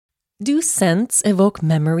Do scents evoke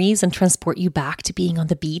memories and transport you back to being on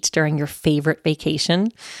the beach during your favorite vacation?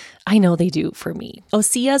 I know they do for me.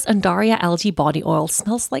 Osea's Undaria Algae Body Oil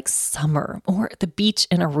smells like summer or the beach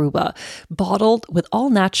in Aruba, bottled with all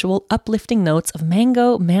natural, uplifting notes of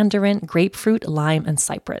mango, mandarin, grapefruit, lime, and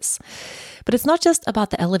cypress. But it's not just about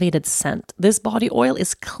the elevated scent. This body oil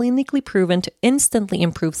is clinically proven to instantly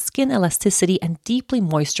improve skin elasticity and deeply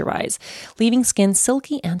moisturize, leaving skin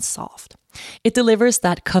silky and soft. It delivers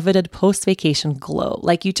that coveted post-vacation glow,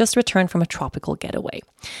 like you just returned from a tropical getaway.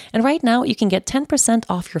 And right now, you can get 10%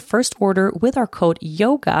 off your first order with our code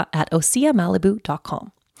YOGA at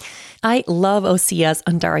OseaMalibu.com. I love Osea's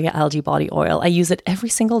Undaria Algae Body Oil. I use it every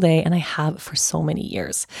single day and I have for so many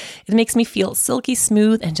years. It makes me feel silky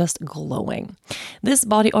smooth and just glowing. This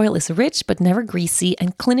body oil is rich but never greasy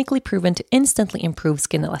and clinically proven to instantly improve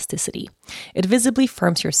skin elasticity. It visibly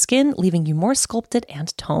firms your skin, leaving you more sculpted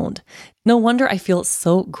and toned. No wonder I feel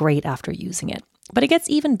so great after using it. But it gets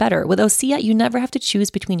even better. With Osea, you never have to choose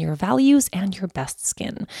between your values and your best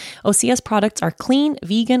skin. Osea's products are clean,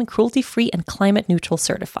 vegan, cruelty-free, and climate-neutral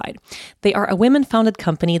certified. They are a women-founded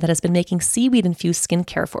company that has been making seaweed-infused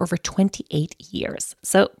skincare for over 28 years.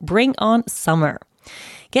 So bring on summer.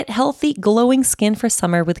 Get healthy, glowing skin for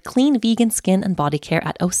summer with clean vegan skin and body care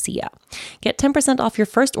at Osea. Get 10% off your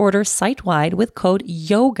first order site-wide with code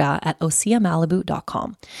YOGA at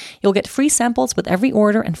OseaMalibu.com. You'll get free samples with every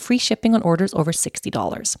order and free shipping on orders over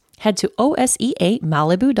 $60. Head to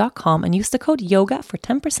OSEAMalibu.com and use the code YOGA for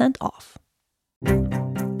 10% off.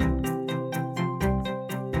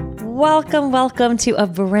 Welcome to a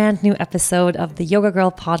brand new episode of the Yoga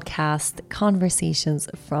Girl podcast, Conversations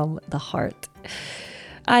from the Heart.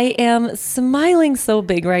 I am smiling so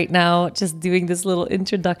big right now, just doing this little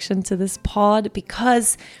introduction to this pod,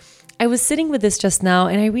 because I was sitting with this just now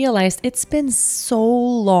and I realized it's been so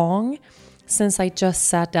long since I just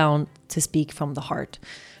sat down to speak from the heart.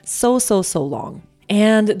 So long.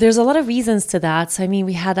 And there's a lot of reasons to that. So, I mean,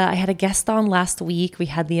 I had a guest on last week. We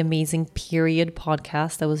had the amazing Period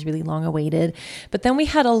podcast that was really long awaited. But then we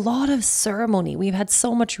had a lot of ceremony. We've had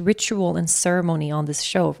so much ritual and ceremony on this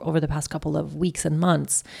show over the past couple of weeks and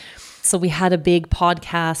months. So we had a big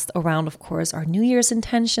podcast around, of course, our New Year's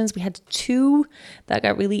intentions. We had 2 that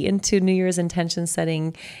got really into New Year's intention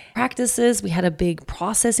setting practices. We had a big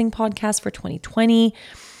processing podcast for 2020.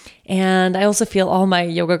 And I also feel all my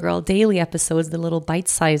Yoga Girl daily episodes, the little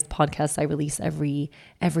bite-sized podcasts I release every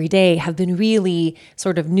day, have been really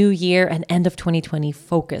sort of New Year and end of 2020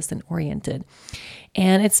 focused and oriented.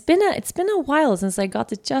 And it's been a while since I got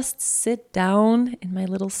to just sit down in my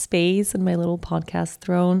little space and my little podcast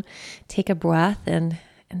throne, take a breath and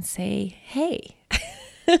say, hey.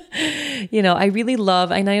 I really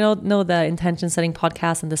love, and I know the intention setting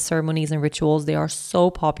podcasts and the ceremonies and rituals, they are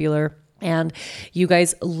so popular. And you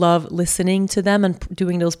guys love listening to them and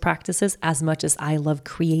doing those practices as much as I love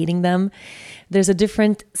creating them. There's a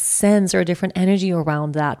different sense or a different energy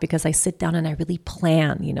around that because I sit down and I really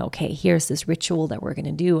plan, okay, here's this ritual that we're going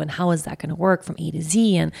to do and how is that going to work from A to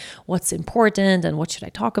Z and what's important and what should I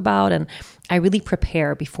talk about? And I really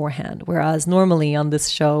prepare beforehand. Whereas normally on this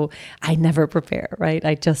show, I never prepare, right?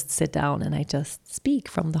 I just sit down and I just speak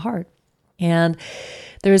from the heart. And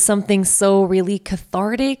there is something so really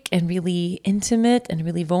cathartic and really intimate and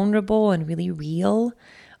really vulnerable and really real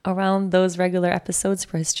around those regular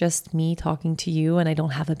episodes where it's just me talking to you and I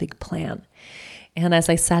don't have a big plan. And as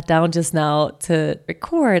I sat down just now to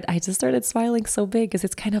record, I just started smiling so big because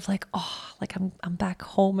it's kind of like, like I'm back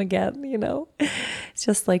home again, It's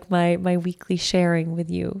just like my weekly sharing with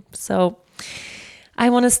you. So I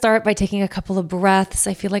want to start by taking a couple of breaths.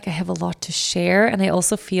 I feel like I have a lot to share. And I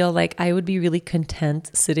also feel like I would be really content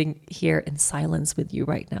sitting here in silence with you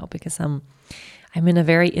right now because I'm in a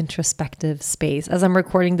very introspective space. As I'm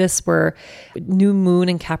recording this, new moon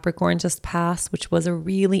in Capricorn just passed, which was a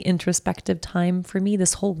really introspective time for me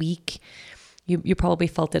this whole week. You probably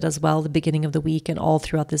felt it as well, the beginning of the week and all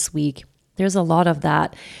throughout this week. There's a lot of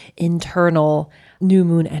that internal new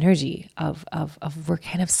moon energy of we're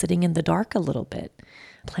kind of sitting in the dark a little bit,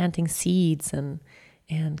 planting seeds and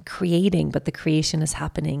creating, but the creation is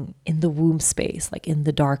happening in the womb space, like in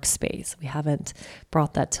the dark space. We haven't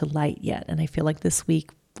brought that to light yet. And I feel like this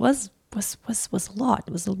week was a lot.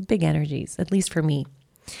 It was big energies, at least for me.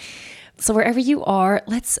 So wherever you are,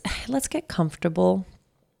 let's get comfortable.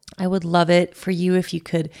 I would love it for you if you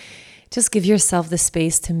could just give yourself the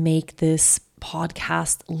space to make this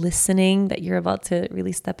podcast listening that you're about to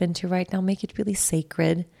really step into right now, make it really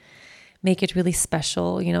sacred, make it really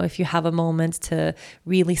special. If you have a moment to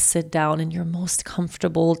really sit down in your most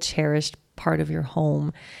comfortable, cherished part of your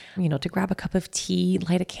home, to grab a cup of tea,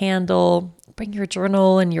 light a candle, bring your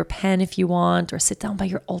journal and your pen if you want, or sit down by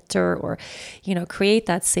your altar, or, create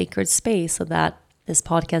that sacred space so that this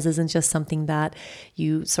podcast isn't just something that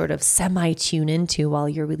you sort of semi-tune into while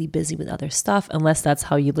you're really busy with other stuff, unless that's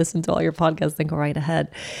how you listen to all your podcasts, then go right ahead.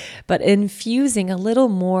 But infusing a little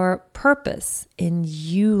more purpose in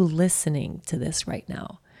you listening to this right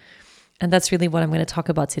now. And that's really what I'm going to talk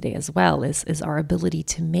about today as well, is our ability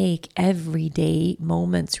to make everyday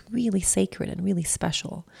moments really sacred and really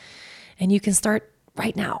special. And you can start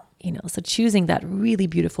right now, so choosing that really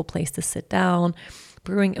beautiful place to sit down,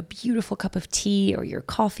 brewing a beautiful cup of tea or your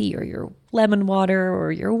coffee or your lemon water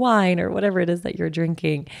or your wine or whatever it is that you're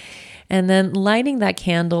drinking. And then lighting that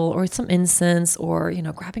candle or some incense or,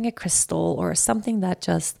 grabbing a crystal or something that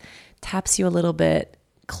just taps you a little bit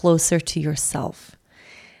closer to yourself.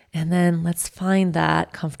 And then let's find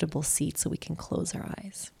that comfortable seat so we can close our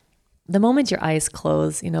eyes. The moment your eyes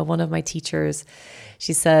close, one of my teachers,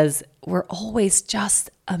 she says, we're always just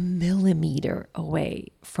a millimeter away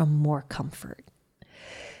from more comfort.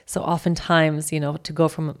 So oftentimes, to go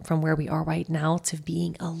from where we are right now to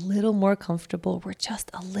being a little more comfortable, we're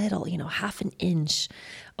just a little, half an inch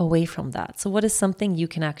away from that. So what is something you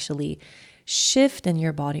can actually shift in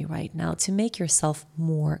your body right now to make yourself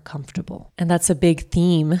more comfortable? And that's a big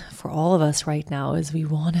theme for all of us right now, is we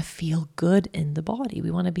want to feel good in the body.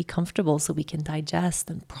 We want to be comfortable so we can digest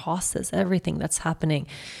and process everything that's happening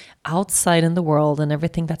outside in the world and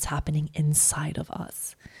everything that's happening inside of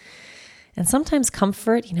us. And sometimes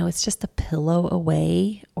comfort, it's just a pillow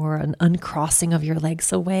away, or an uncrossing of your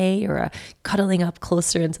legs away, or a cuddling up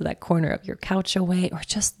closer into that corner of your couch away, or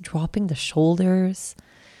just dropping the shoulders,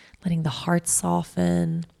 letting the heart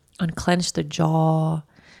soften, unclench the jaw,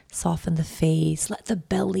 soften the face, let the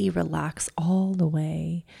belly relax all the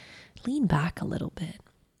way, lean back a little bit.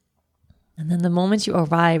 And then the moment you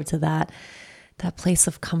arrive to that place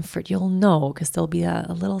of comfort, you'll know, because there'll be a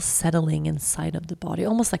little settling inside of the body,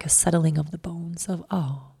 almost like a settling of the bones of,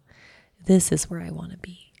 oh, this is where I want to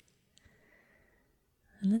be.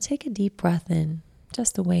 And then take a deep breath in,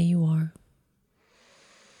 just the way you are.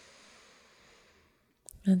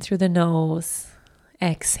 And through the nose,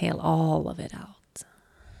 exhale all of it out.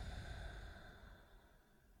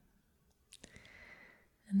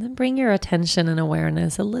 And then bring your attention and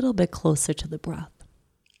awareness a little bit closer to the breath.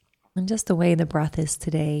 And just the way the breath is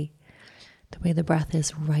today, the way the breath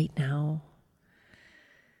is right now.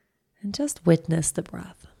 And just witness the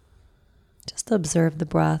breath. Just observe the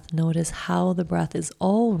breath. Notice how the breath is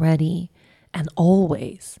already and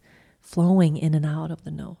always flowing in and out of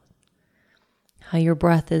the nose. How your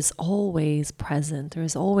breath is always present. There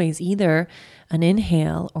is always either an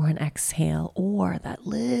inhale or an exhale, or that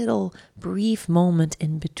little brief moment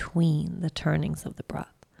in between the turnings of the breath.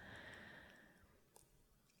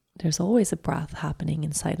 There's always a breath happening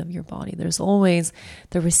inside of your body. There's always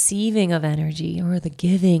the receiving of energy or the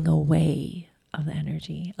giving away of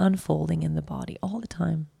energy unfolding in the body all the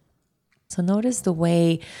time. So notice the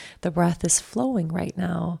way the breath is flowing right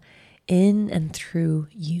now in and through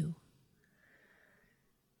you.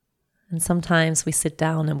 And sometimes we sit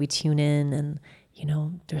down and we tune in and,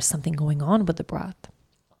 there's something going on with the breath.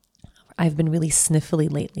 I've been really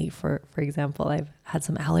sniffly lately, for example. I've had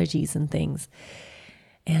some allergies and things.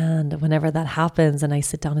 And whenever that happens and I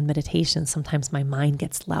sit down in meditation, sometimes my mind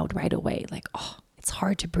gets loud right away. Like, oh, it's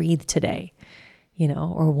hard to breathe today,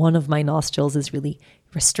 or one of my nostrils is really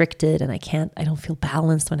restricted and I don't feel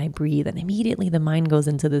balanced when I breathe. And immediately the mind goes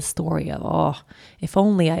into this story of, oh, if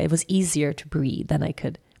only it was easier to breathe, then I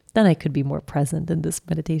could be more present in this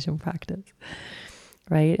meditation practice.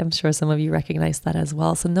 Right? I'm sure some of you recognize that as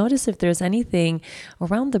well. So notice if there's anything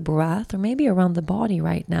around the breath or maybe around the body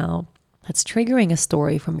right now that's triggering a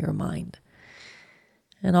story from your mind.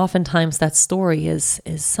 And oftentimes that story is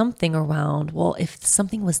something around, well, if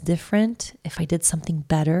something was different, if I did something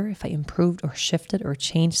better, if I improved or shifted or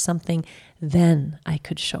changed something, then I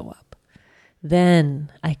could show up.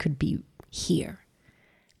 Then I could be here.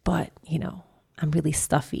 But, I'm really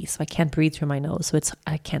stuffy, so I can't breathe through my nose. So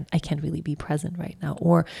I can't really be present right now.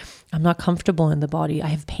 Or I'm not comfortable in the body. I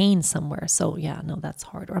have pain somewhere. So yeah, no, that's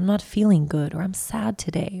hard. Or I'm not feeling good, or I'm sad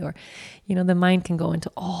today. Or, the mind can go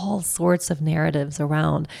into all sorts of narratives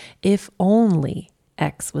around, if only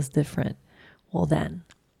X was different, well then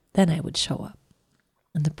I would show up.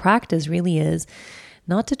 And the practice really is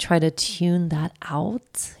not to try to tune that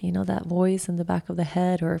out, that voice in the back of the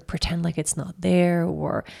head, or pretend like it's not there,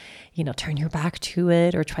 or, turn your back to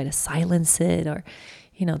it, or try to silence it, or,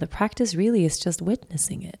 the practice really is just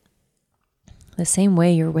witnessing it. The same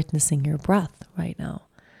way you're witnessing your breath right now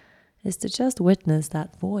is to just witness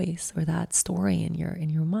that voice or that story in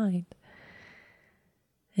your mind.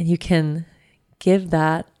 And you can give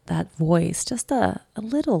that voice just a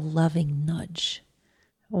little loving nudge.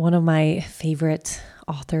 One of my favorite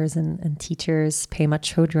authors and teachers, Pema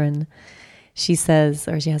Chodron, she says,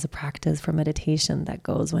 or she has a practice for meditation that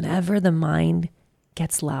goes, whenever the mind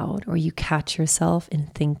gets loud or you catch yourself in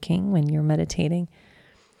thinking when you're meditating,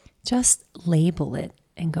 just label it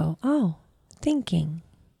and go, oh, thinking.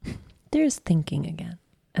 There's thinking again.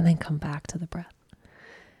 And then come back to the breath.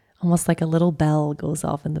 Almost like a little bell goes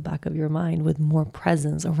off in the back of your mind with more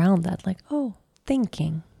presence around that. Like, oh,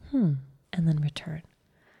 thinking. And then return.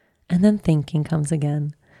 And then thinking comes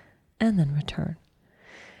again. And then return.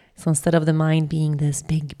 So instead of the mind being this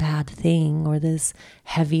big bad thing or this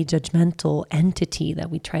heavy judgmental entity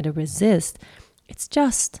that we try to resist, it's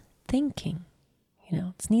just thinking.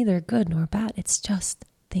 It's neither good nor bad. It's just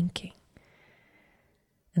thinking.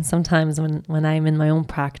 And sometimes when I'm in my own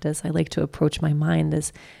practice, I like to approach my mind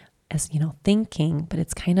as thinking, but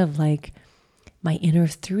it's kind of like my inner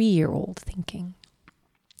 3-year-old thinking.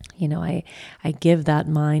 I give that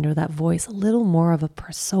mind or that voice a little more of a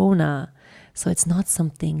persona. So it's not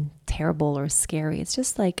something terrible or scary. It's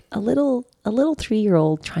just like a little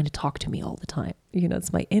 3-year-old trying to talk to me all the time.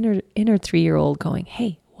 It's my inner 3-year-old going,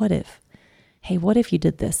 hey, what if? Hey, what if you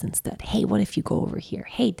did this instead? Hey, what if you go over here?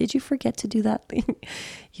 Hey, did you forget to do that thing?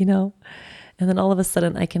 And then all of a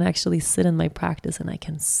sudden I can actually sit in my practice and I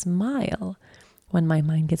can smile when my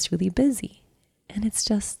mind gets really busy. And it's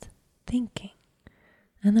just thinking.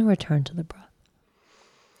 And then return to the breath.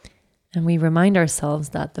 And we remind ourselves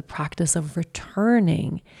that the practice of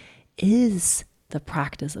returning is the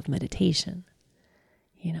practice of meditation.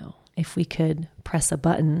 If we could press a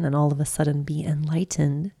button and all of a sudden be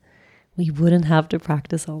enlightened, we wouldn't have to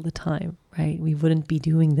practice all the time, right? We wouldn't be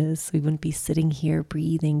doing this. We wouldn't be sitting here,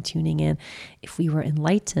 breathing, tuning in. If we were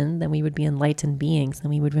enlightened, then we would be enlightened beings and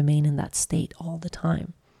we would remain in that state all the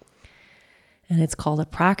time. And it's called a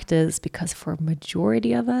practice because for a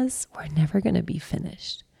majority of us, we're never going to be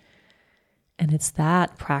finished. And it's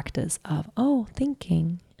that practice of,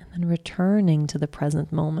 thinking, and then returning to the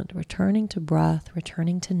present moment, returning to breath,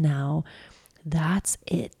 returning to now. That's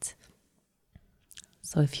it.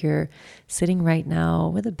 So if you're sitting right now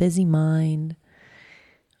with a busy mind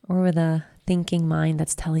or with a thinking mind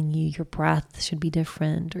that's telling you your breath should be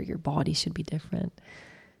different or your body should be different,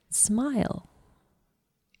 smile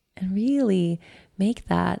and really make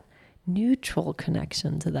that neutral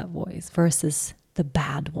connection to that voice versus the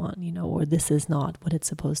bad one, or this is not what it's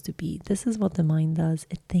supposed to be. This is what the mind does.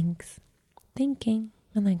 It thinks, thinking,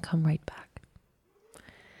 and then come right back.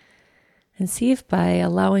 And see if by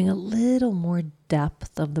allowing a little more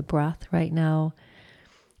depth of the breath right now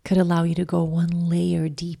could allow you to go one layer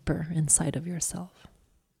deeper inside of yourself.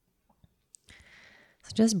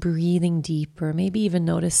 So just breathing deeper, maybe even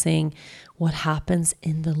noticing what happens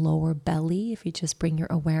in the lower belly. If you just bring your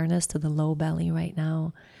awareness to the low belly right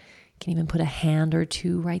now, you can even put a hand or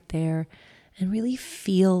two right there and really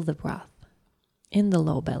feel the breath in the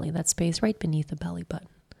low belly, that space right beneath the belly button.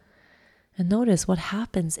 And notice what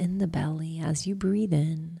happens in the belly as you breathe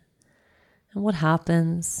in and what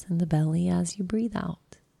happens in the belly as you breathe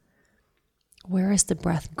out. Where is the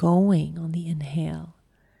breath going on the inhale?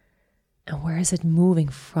 And where is it moving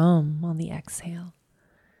from on the exhale?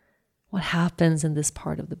 What happens in this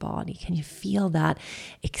part of the body? Can you feel that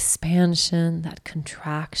expansion, that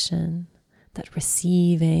contraction, that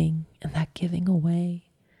receiving, and that giving away?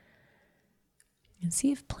 And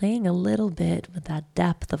see if playing a little bit with that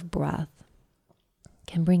depth of breath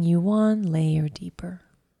can bring you one layer deeper.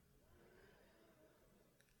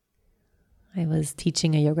 I was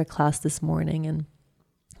teaching a yoga class this morning, and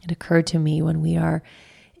it occurred to me when we are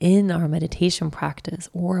in our meditation practice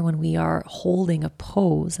or when we are holding a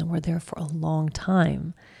pose and we're there for a long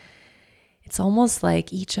time, it's almost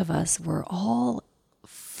like each of us, we're all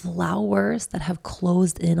flowers that have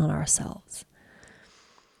closed in on ourselves.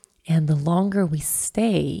 And the longer we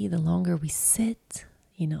stay, the longer we sit,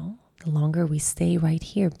 the longer we stay right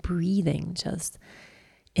here, breathing just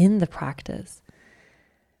in the practice,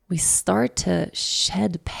 we start to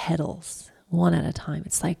shed petals one at a time.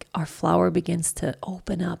 It's like our flower begins to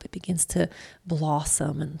open up, it begins to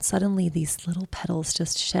blossom, and suddenly these little petals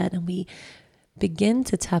just shed, and we begin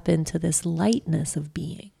to tap into this lightness of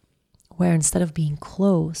being, where instead of being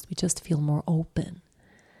closed, we just feel more open.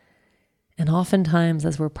 And oftentimes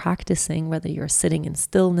as we're practicing, whether you're sitting in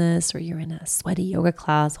stillness or you're in a sweaty yoga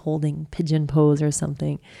class holding pigeon pose or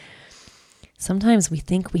something, sometimes we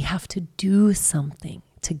think we have to do something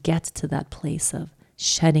to get to that place of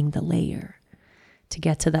shedding the layer, to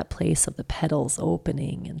get to that place of the petals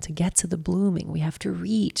opening, and to get to the blooming. We have to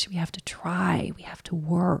reach, we have to try, we have to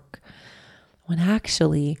work. When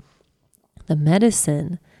actually The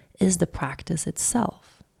medicine is the practice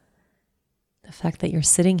itself. The fact that you're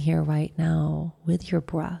sitting here right now with your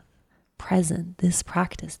breath, present, this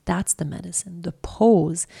practice, that's the medicine. The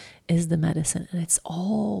pose is the medicine, and it's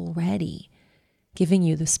already giving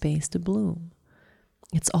you the space to bloom.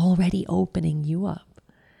 It's already opening you up.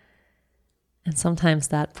 And sometimes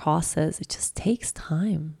that process, it just takes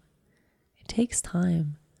time. It takes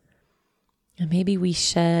time. And maybe we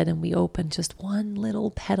shed and we open just one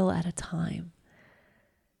little petal at a time.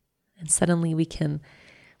 And suddenly we can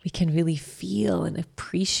really feel and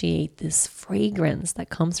appreciate this fragrance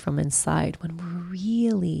that comes from inside when we're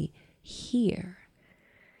really here.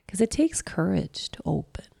 Because it takes courage to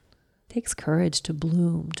open. It takes courage to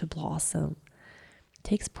bloom, to blossom. It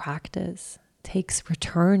takes practice. It takes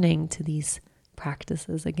returning to these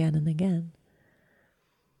practices again and again.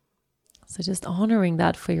 So just honoring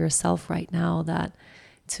that for yourself right now, that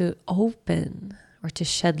to open or to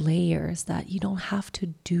shed layers, that you don't have to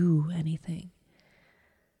do anything.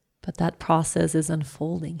 But that process is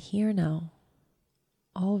unfolding here now,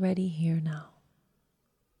 already here now.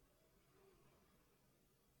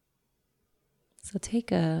 So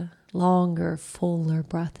take a longer, fuller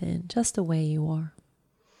breath in, just the way you are.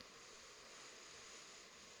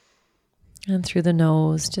 And through the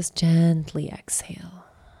nose, just gently exhale.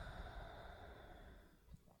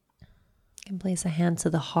 You can place a hand to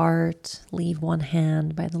the heart, leave one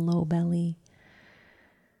hand by the low belly.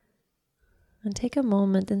 And take a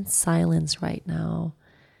moment in silence right now,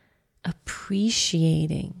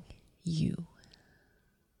 appreciating you.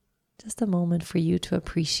 Just a moment for you to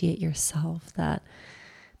appreciate yourself, that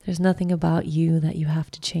there's nothing about you that you have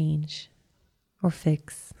to change or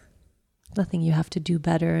fix. Nothing you have to do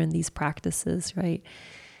better in these practices, right?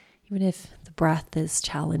 Even if the breath is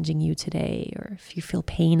challenging you today, or if you feel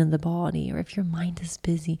pain in the body, or if your mind is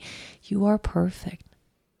busy, you are perfect.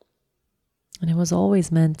 And it was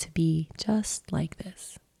always meant to be just like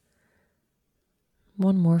this.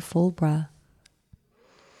 One more full breath.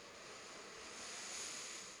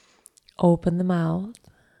 Open the mouth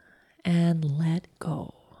and let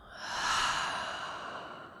go.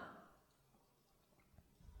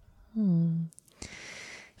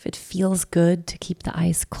 If it feels good to keep the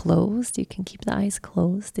eyes closed, you can keep the eyes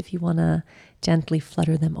closed. If you want to gently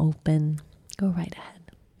flutter them open, go right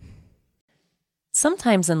ahead.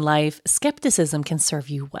 Sometimes in life, skepticism can serve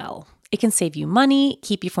you well. It can save you money,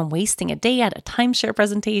 keep you from wasting a day at a timeshare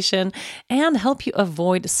presentation, and help you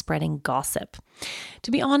avoid spreading gossip.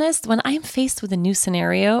 To be honest, when I'm faced with a new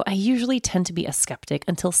scenario, I usually tend to be a skeptic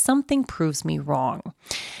until something proves me wrong.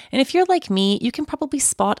 And if you're like me, you can probably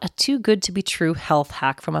spot a too good to be true health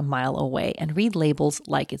hack from a mile away and read labels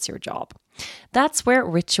like it's your job. That's where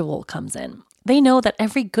Ritual comes in. They know that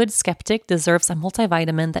every good skeptic deserves a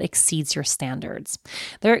multivitamin that exceeds your standards.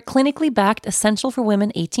 Their clinically backed Essential for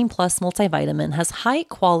Women 18 Plus multivitamin has high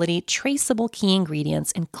quality, traceable key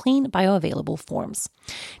ingredients in clean, bioavailable forms.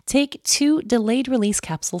 Take 2 delayed release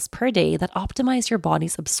capsules per day that optimize your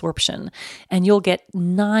body's absorption, and you'll get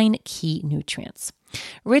 9 key nutrients.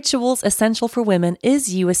 Ritual's Essential for Women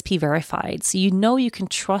is USP verified, so you know you can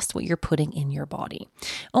trust what you're putting in your body.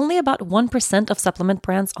 Only about 1% of supplement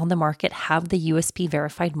brands on the market have the USP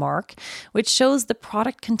verified mark, which shows the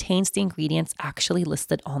product contains the ingredients actually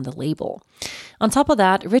listed on the label. On top of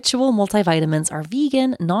that, Ritual multivitamins are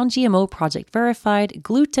vegan, non-GMO project verified,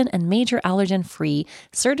 gluten and major allergen free,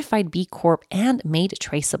 certified B Corp, and made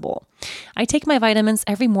traceable. I take my vitamins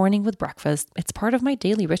every morning with breakfast. It's part of my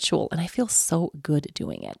daily ritual, and I feel so good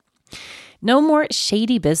doing it. No more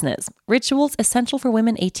shady business. Ritual's Essential for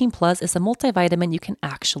Women 18 Plus is a multivitamin you can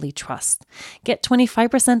actually trust. Get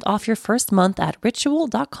 25% off your first month at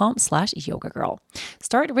ritual.com/yogagirl.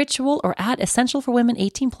 Start Ritual or add Essential for Women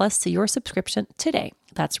 18 Plus to your subscription today.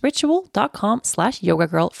 That's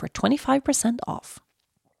ritual.com/yogagirl for 25% off.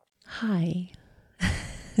 Hi.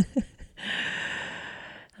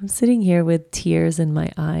 I'm sitting here with tears in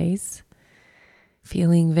my eyes,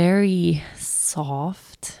 feeling very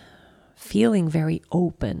soft, feeling very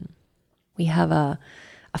open. We have a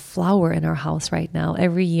flower in our house right now.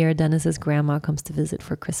 Every year, Dennis's grandma comes to visit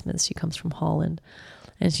for Christmas. She comes from Holland,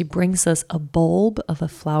 and she brings us a bulb of a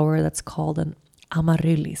flower that's called an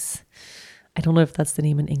amaryllis. I don't know if that's the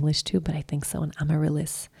name in English too, but I think so, an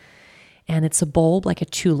amaryllis. And it's a bulb like a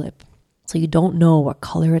tulip. So you don't know what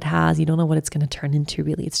color it has. You don't know what it's going to turn into,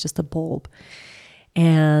 really. It's just a bulb.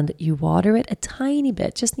 And you water it a tiny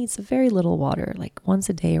bit, just needs a very little water, like once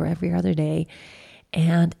a day or every other day.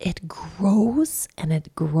 And it grows and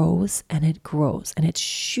it grows and it grows. And it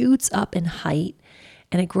shoots up in height.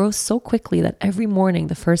 And it grows so quickly that every morning,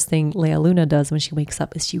 the first thing Lea Luna does when she wakes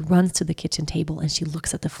up is she runs to the kitchen table and she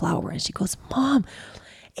looks at the flower and she goes, Mom,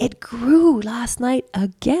 it grew last night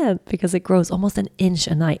again, because it grows almost an inch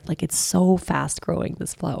a night. Like, it's so fast growing,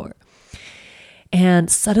 this flower. And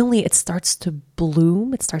suddenly it starts to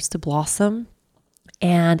bloom, it starts to blossom,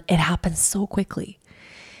 and it happens so quickly.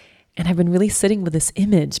 And I've been really sitting with this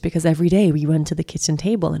image because every day we run to the kitchen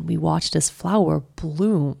table and we watch this flower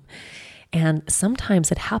bloom. And sometimes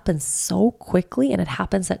it happens so quickly and it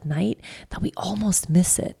happens at night that we almost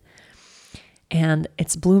miss it. And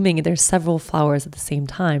it's blooming, and there's several flowers at the same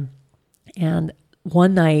time. And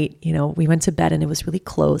one night, we went to bed and it was really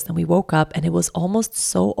closed, and we woke up and it was almost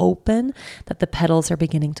so open that the petals are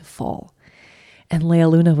beginning to fall. And Lea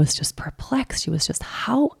Luna was just perplexed. She was just,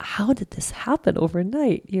 how did this happen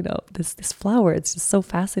overnight? This flower, it's just so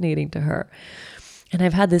fascinating to her. And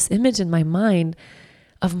I've had this image in my mind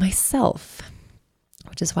of myself,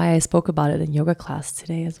 which is why I spoke about it in yoga class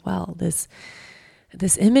today as well.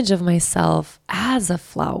 This image of myself as a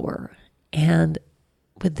flower, and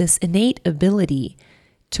with this innate ability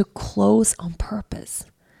to close on purpose,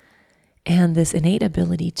 and this innate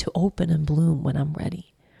ability to open and bloom when I'm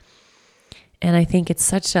ready. And I think it's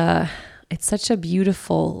such a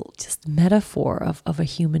beautiful just metaphor of a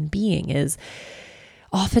human being. Is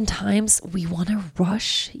oftentimes we want to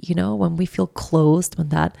rush, when we feel closed, when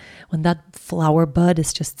that flower bud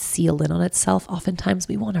is just sealed in on itself, oftentimes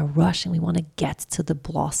we want to rush and we want to get to the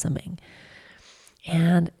blossoming.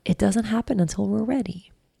 And it doesn't happen until we're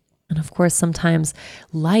ready. And of course, sometimes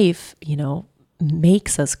life,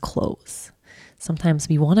 makes us close. Sometimes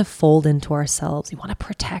we want to fold into ourselves. We want to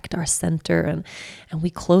protect our center, and we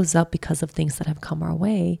close up because of things that have come our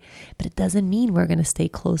way. But it doesn't mean we're going to stay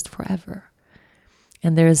closed forever.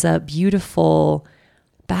 And there's a beautiful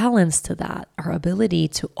balance to that, our ability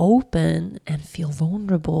to open and feel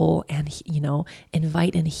vulnerable and,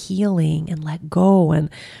 invite in healing and let go, and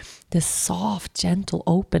this soft, gentle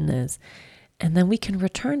openness. And then we can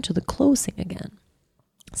return to the closing again.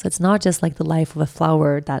 So it's not just like the life of a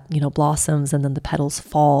flower that, blossoms and then the petals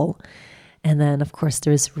fall. And then, of course,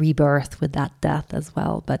 there's rebirth with that death as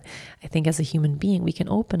well. But I think as a human being, we can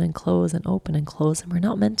open and close and open and close. And we're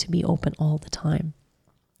not meant to be open all the time.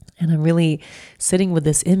 And I'm really sitting with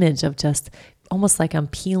this image of just almost like I'm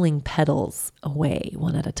peeling petals away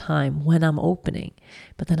one at a time when I'm opening.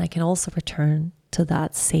 But then I can also return to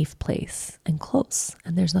that safe place and close.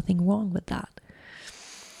 And there's nothing wrong with that.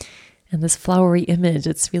 And this flowery image,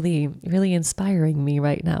 it's really, really inspiring me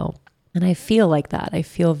right now. And I feel like that. I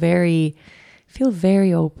feel very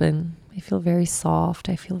open. I feel very soft.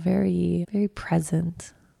 I feel very, very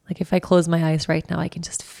present. Like if I close my eyes right now, I can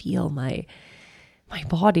just feel my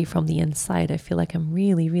body from the inside. I feel like I'm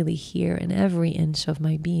really, really here in every inch of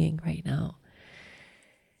my being right now.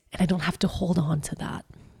 And I don't have to hold on to that.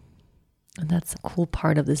 And that's a cool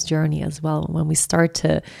part of this journey as well. When we start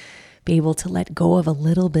to be able to let go of a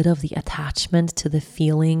little bit of the attachment to the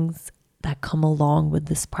feelings that come along with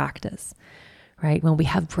this practice, right? When we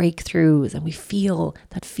have breakthroughs and we feel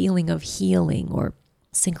that feeling of healing or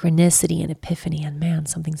synchronicity and epiphany, and man,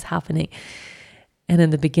 something's happening. And in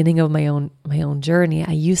the beginning of my own journey,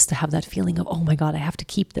 I used to have that feeling of, oh my God, I have to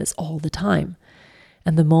keep this all the time.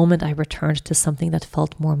 And the moment I returned to something that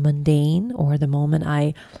felt more mundane, or the moment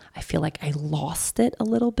I feel like I lost it a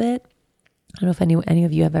little bit, I don't know if any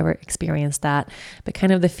of you have ever experienced that, but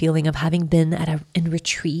kind of the feeling of having been in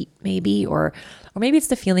retreat maybe, or maybe it's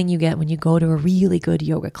the feeling you get when you go to a really good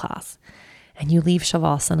yoga class and you leave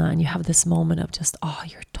Shavasana and you have this moment of just, oh,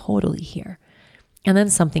 you're totally here. And then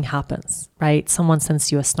something happens, right? Someone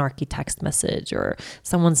sends you a snarky text message, or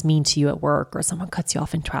someone's mean to you at work, or someone cuts you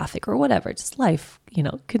off in traffic, or whatever. Just life,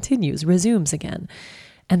 continues, resumes again.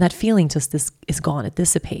 And that feeling just is gone. It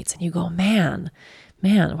dissipates. And you go, man,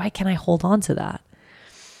 why can't I hold on to that?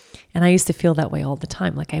 And I used to feel that way all the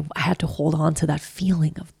time. Like I had to hold on to that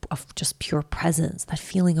feeling of just pure presence, that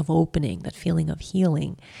feeling of opening, that feeling of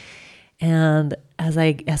healing. And as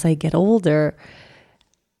I get older,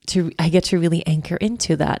 I get to really anchor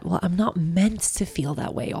into that. Well, I'm not meant to feel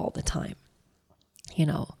that way all the time,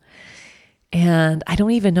 and I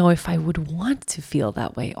don't even know if I would want to feel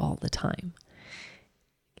that way all the time.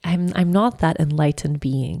 I'm not that enlightened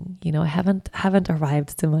being, I haven't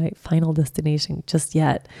arrived to my final destination just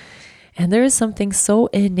yet. And there is something so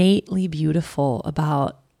innately beautiful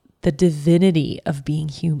about the divinity of being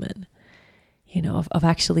human, of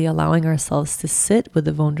actually allowing ourselves to sit with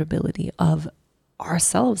the vulnerability of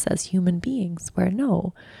ourselves as human beings, where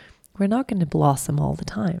no, we're not going to blossom all the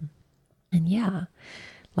time. And yeah,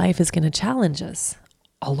 life is going to challenge us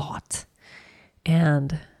a lot.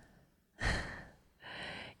 And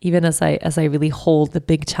Even as I really hold the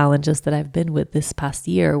big challenges that I've been with this past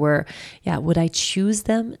year where, would I choose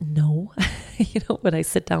them? No. Would I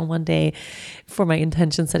sit down one day for my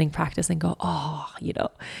intention setting practice and go,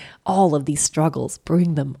 all of these struggles,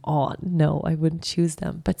 bring them on? No, I wouldn't choose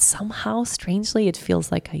them. But somehow, strangely, it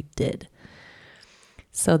feels like I did.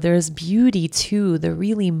 So there's beauty to the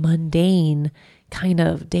really mundane kind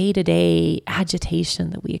of day-to-day agitation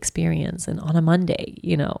that we experience. And on a Monday,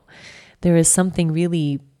 there is something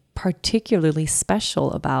really particularly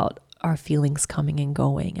special about our feelings coming and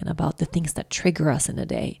going and about the things that trigger us in a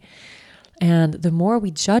day. And the more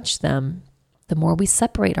we judge them, the more we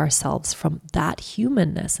separate ourselves from that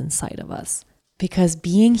humanness inside of us. Because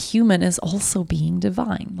being human is also being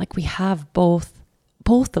divine. Like we have both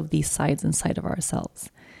of these sides inside of ourselves.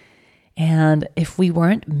 And if we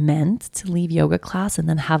weren't meant to leave yoga class and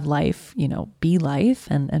then have life, be life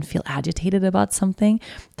and feel agitated about something,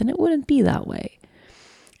 then it wouldn't be that way.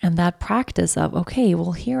 And that practice of, okay,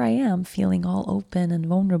 well, here I am feeling all open and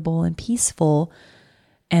vulnerable and peaceful.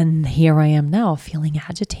 And here I am now feeling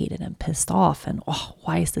agitated and pissed off. And,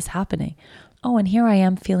 why is this happening? Oh, and here I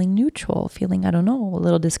am feeling neutral, feeling, a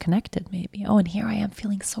little disconnected maybe. Oh, and here I am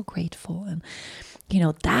feeling so grateful. And,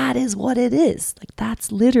 that is what it is. Like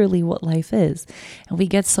that's literally what life is. And we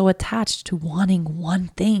get so attached to wanting one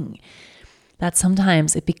thing that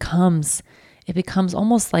sometimes it becomes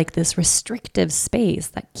almost like this restrictive space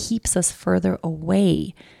that keeps us further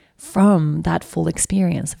away from that full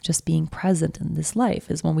experience of just being present in this life.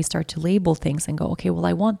 Is when we start to label things and go, okay, well,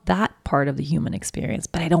 I want that part of the human experience,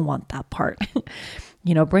 but I don't want that part.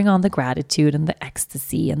 Bring on the gratitude and the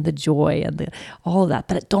ecstasy and the joy and all of that.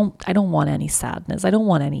 But I don't want any sadness. I don't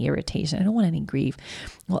want any irritation. I don't want any grief.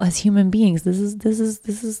 Well, as human beings, this is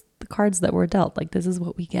the cards that we're dealt. Like this is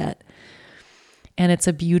what we get. And it's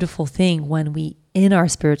a beautiful thing when we, in our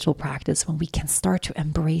spiritual practice, when we can start to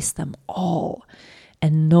embrace them all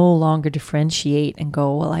and no longer differentiate and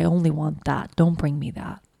go, well, I only want that. Don't bring me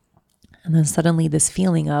that. And then suddenly this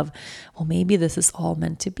feeling of, well, maybe this is all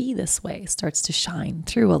meant to be this way starts to shine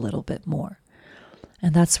through a little bit more.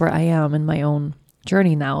 And that's where I am in my own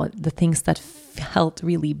journey now. The things that felt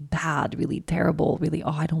really bad, really terrible, really,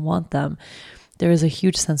 I don't want them. There is a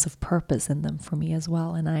huge sense of purpose in them for me as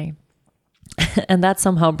well. And that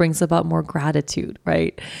somehow brings about more gratitude,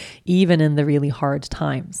 right? Even in the really hard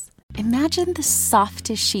times. Imagine the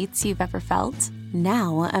softest sheets you've ever felt.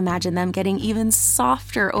 Now imagine them getting even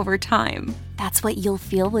softer over time. That's what you'll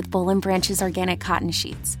feel with Boll & Branch's organic cotton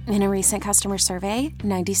sheets. In a recent customer survey,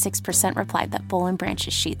 96% replied that Boll &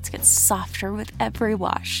 Branch's sheets get softer with every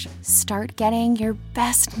wash. Start getting your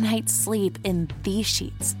best night's sleep in these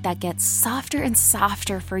sheets that get softer and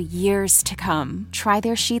softer for years to come. Try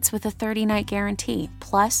their sheets with a 30-night guarantee,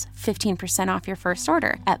 plus 15% off your first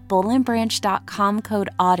order at bollandbranch.com code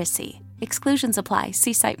Odyssey. Exclusions apply.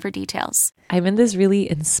 See site for details. I'm in this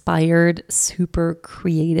really inspired, super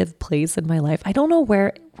creative place in my life. I don't know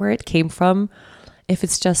where it came from, if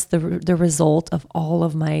it's just the result of all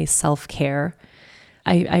of my self-care.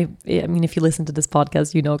 I mean, if you listen to this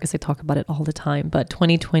podcast, because I talk about it all the time, but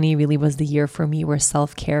 2020 really was the year for me where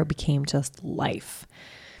self-care became just life.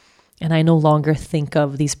 And I no longer think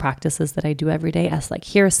of these practices that I do every day as like,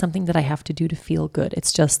 here's something that I have to do to feel good.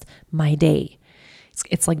 It's just my day.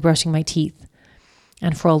 It's like brushing my teeth.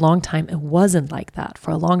 And for a long time, it wasn't like that. For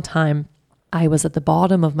a long time, I was at the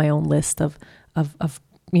bottom of my own list of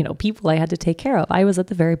people I had to take care of. I was at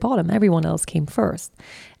the very bottom. Everyone else came first.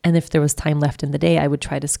 And if there was time left in the day, I would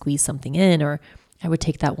try to squeeze something in, or I would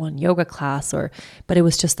take that one yoga class, but it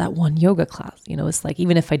was just that one yoga class. It's like,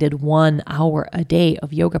 even if I did 1 hour a day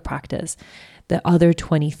of yoga practice, the other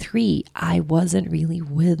 23, I wasn't really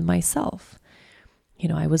with myself.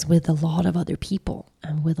 I was with a lot of other people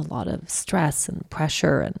and with a lot of stress and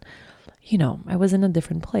pressure, and, I was in a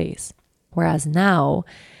different place. Whereas now,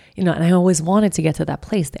 and I always wanted to get to that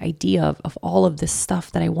place, the idea of all of this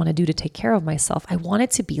stuff that I want to do to take care of myself. I want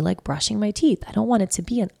it to be like brushing my teeth. I don't want it to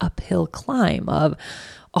be an uphill climb of,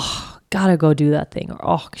 gotta go do that thing,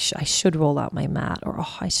 or, I should roll out my mat, or,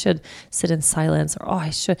 I should sit in silence, or, I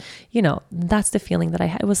should, that's the feeling that I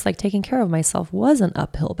had. It was like taking care of myself was an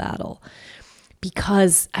uphill battle,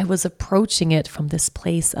 because I was approaching it from this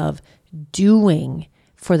place of doing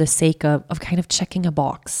for the sake of kind of checking a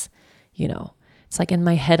box. It's like in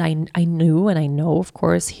my head, I knew, and I know, of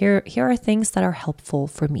course, here are things that are helpful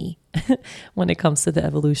for me when it comes to the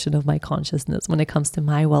evolution of my consciousness, when it comes to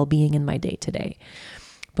my well-being in my day-to-day.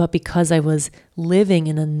 But because I was living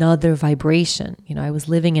in another vibration, I was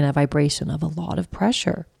living in a vibration of a lot of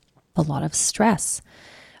pressure, a lot of stress,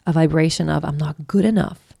 a vibration of I'm not good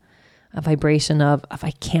enough, a vibration of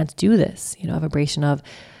I can't do this, a vibration of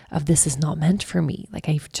this is not meant for me. Like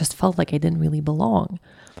I just felt like I didn't really belong.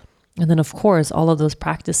 And then of course, all of those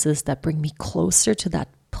practices that bring me closer to that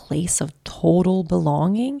place of total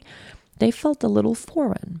belonging, they felt a little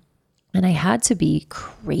foreign. And I had to be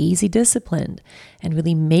crazy disciplined and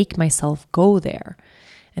really make myself go there.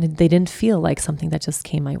 And they didn't feel like something that just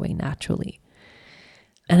came my way naturally.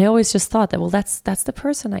 And I always just thought that, well, that's the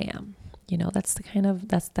person I am.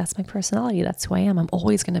 That's my personality. That's who I am. I'm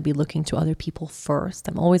always going to be looking to other people first.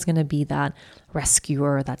 I'm always going to be that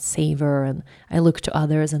rescuer, that saver. And I look to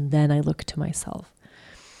others and then I look to myself.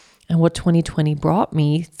 And what 2020 brought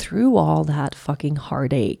me through all that fucking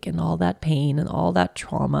heartache and all that pain and all that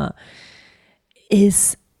trauma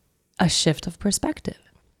is a shift of perspective.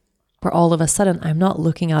 Where all of a sudden I'm not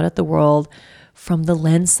looking out at the world from the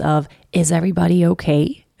lens of, is everybody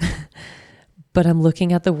okay? But I'm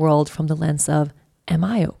looking at the world from the lens of, am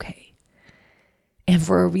I okay? And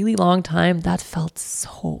for a really long time, that felt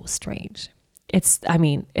so strange. It's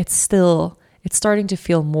starting to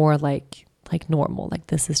feel more like normal, like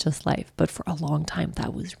this is just life. But for a long time,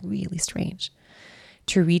 that was really strange.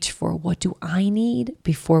 To reach for what do I need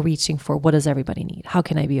before reaching for what does everybody need? How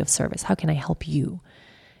can I be of service? How can I help you?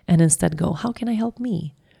 And instead go, how can I help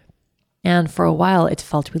me? And for a while, it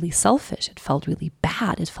felt really selfish. It felt really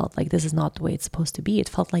bad. It felt like this is not the way it's supposed to be. It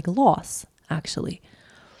felt like loss, actually.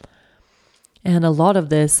 And a lot of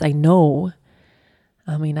this, I know,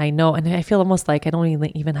 and I feel almost like I don't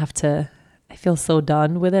even have to, I feel so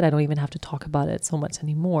done with it. I don't even have to talk about it so much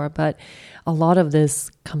anymore. But a lot of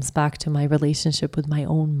this comes back to my relationship with my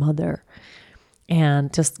own mother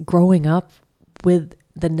and just growing up with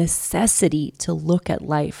the necessity to look at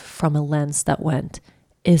life from a lens that went,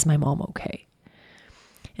 is my mom okay?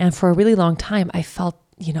 And for a really long time, I felt,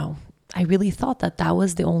 I really thought that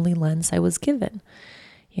was the only lens I was given.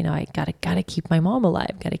 I gotta keep my mom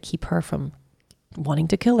alive, gotta keep her from wanting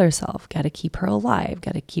to kill herself, gotta keep her alive,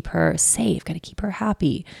 gotta keep her safe, gotta keep her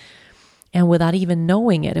happy. And without even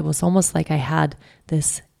knowing it, it was almost like I had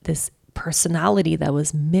this personality that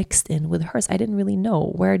was mixed in with hers. I didn't really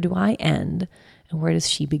know, where do I end and where does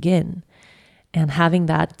she begin? And having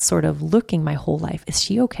that sort of looking my whole life, is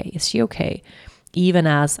she okay? Is she okay? Even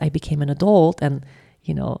as I became an adult and,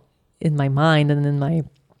 in my mind and in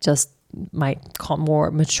my more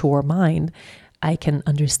mature mind, I can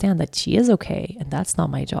understand that she is okay. And that's not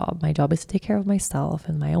my job. My job is to take care of myself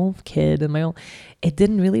and my own kid and it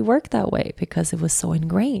didn't really work that way because it was so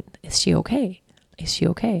ingrained. Is she okay? Is she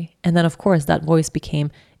okay? And then of course that voice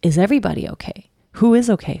became, is everybody okay? Who is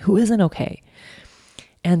okay? Who isn't okay?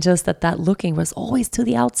 And just that looking was always to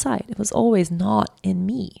the outside. It was always not in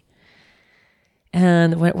me.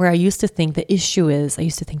 And where I used to think the issue is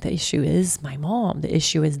my mom. The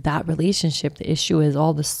issue is that relationship. The issue is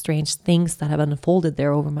all the strange things that have unfolded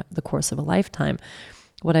there over the course of a lifetime.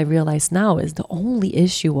 What I realize now is the only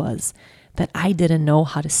issue was that I didn't know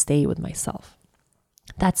how to stay with myself.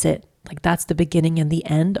 That's it. Like that's the beginning and the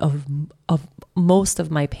end of most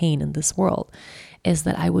of my pain in this world, is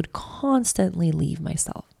that I would constantly leave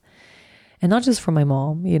myself. And not just for my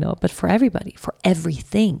mom, but for everybody, for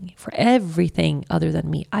everything other than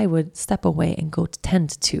me, I would step away and go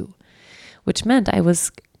tend to, which meant I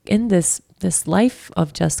was in this life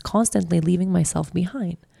of just constantly leaving myself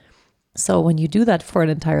behind. So when you do that for an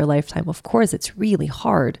entire lifetime, of course, it's really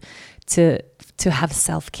hard to have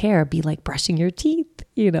self-care be like brushing your teeth,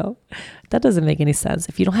 That doesn't make any sense.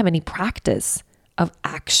 If you don't have any practice of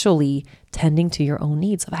actually tending to your own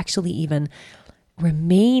needs, of actually even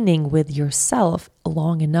remaining with yourself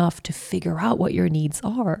long enough to figure out what your needs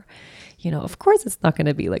are. Of course, it's not going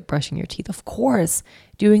to be like brushing your teeth. Of course,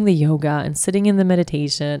 doing the yoga and sitting in the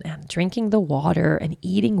meditation and drinking the water and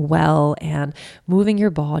eating well and moving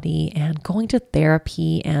your body and going to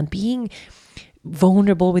therapy and being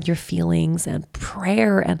vulnerable with your feelings and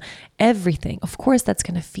prayer and everything. Of course, that's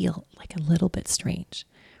going to feel like a little bit strange.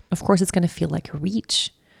 Of course, it's going to feel like a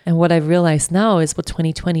reach. And what I've realized now is what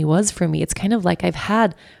 2020 was for me. It's kind of like I've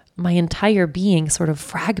had my entire being sort of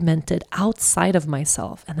fragmented outside of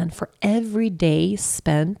myself. And then for every day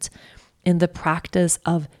spent in the practice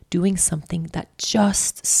of doing something that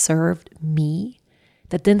just served me,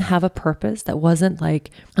 that didn't have a purpose, that wasn't like,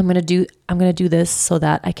 I'm going to do this so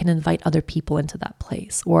that I can invite other people into that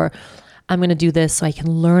place, or I'm going to do this so I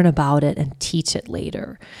can learn about it and teach it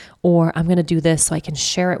later, or I'm going to do this so I can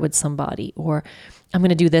share it with somebody, or I'm going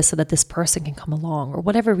to do this so that this person can come along, or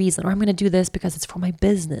whatever reason, or I'm going to do this because it's for my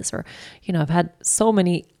business, or, I've had so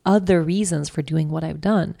many other reasons for doing what I've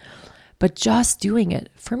done, but just doing it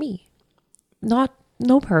for me, no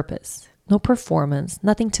purpose, no performance,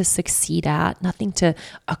 nothing to succeed at, nothing to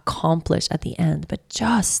accomplish at the end, but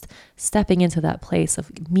just stepping into that place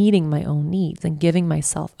of meeting my own needs and giving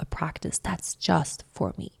myself a practice that's just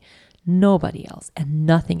for me. Nobody else and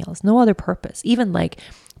nothing else, no other purpose. Even like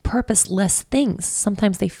purposeless things,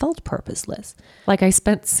 sometimes they felt purposeless. Like I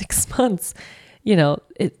spent 6 months,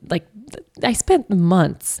 I spent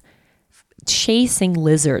months chasing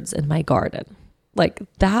lizards in my garden. Like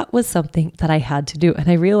that was something that I had to do. And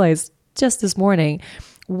I realized just this morning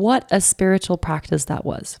what a spiritual practice that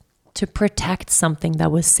was, to protect something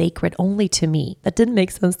that was sacred only to me, that didn't make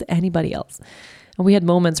sense to anybody else. And we had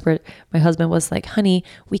moments where my husband was like, honey,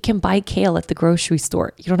 we can buy kale at the grocery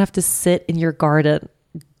store. You don't have to sit in your garden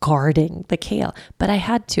guarding the kale. But I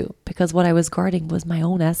had to, because what I was guarding was my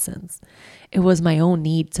own essence. It was my own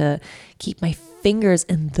need to keep my fingers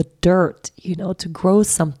in the dirt, to grow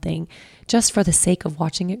something just for the sake of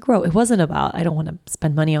watching it grow. It wasn't about, I don't want to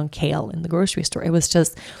spend money on kale in the grocery store. It was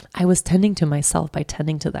just, I was tending to myself by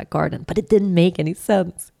tending to that garden, but it didn't make any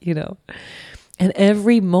sense, And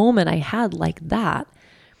every moment I had like that,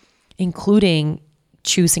 including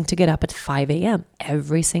choosing to get up at 5 a.m.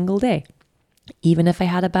 every single day, even if I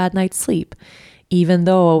had a bad night's sleep, even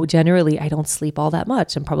though generally I don't sleep all that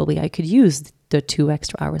much and probably I could use the 2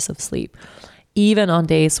 extra hours of sleep, even on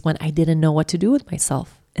days when I didn't know what to do with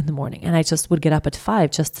myself in the morning. And I just would get up at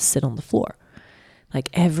 5 just to sit on the floor. Like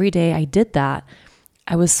every day I did that,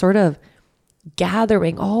 I was sort of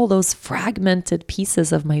gathering all those fragmented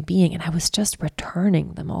pieces of my being, and I was just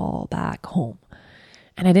returning them all back home.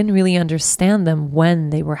 And I didn't really understand them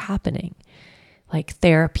when they were happening. Like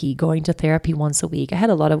therapy, going to therapy once a week. I had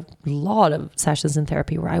a lot of sessions in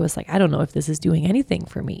therapy where I was like, I don't know if this is doing anything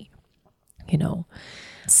for me.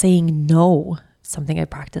 Saying no, something I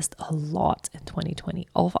practiced a lot in 2020.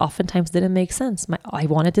 Oftentimes didn't make sense. I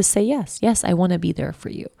wanted to say yes. Yes, I want to be there for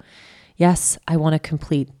you. Yes, I want to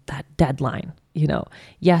complete that deadline.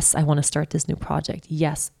 Yes, I want to start this new project.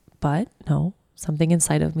 Yes, but no, something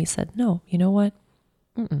inside of me said, no, you know what?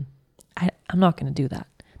 I'm not going to do that.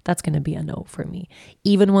 That's going to be a no for me.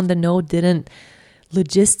 Even when the no didn't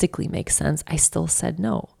logistically make sense, I still said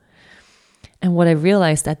no. And what I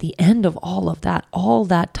realized at the end of all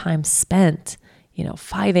that time spent,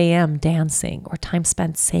 5 a.m. dancing, or time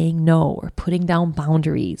spent saying no, or putting down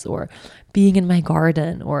boundaries, or being in my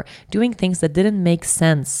garden, or doing things that didn't make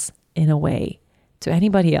sense in a way to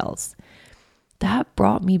anybody else, that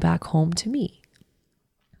brought me back home to me.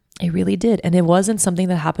 It really did. And it wasn't something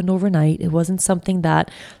that happened overnight. It wasn't something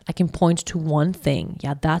that I can point to one thing.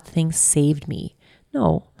 Yeah, that thing saved me.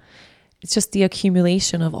 No, it's just the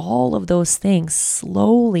accumulation of all of those things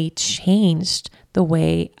slowly changed the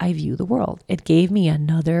way I view the world. It gave me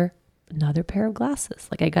another pair of glasses.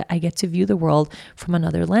 Like I get to view the world from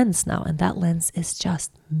another lens now. And that lens is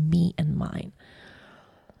just me and mine.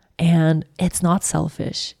 And it's not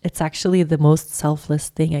selfish. It's actually the most selfless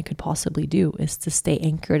thing I could possibly do, is to stay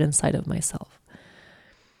anchored inside of myself.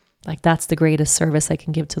 Like that's the greatest service I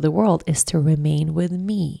can give to the world, is to remain with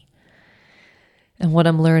me. And what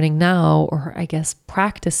I'm learning now, or I guess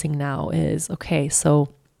practicing now, is, okay,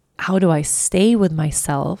 so how do I stay with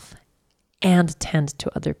myself and tend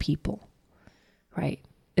to other people, right?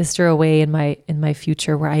 Is there a way in my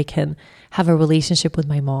future where I can have a relationship with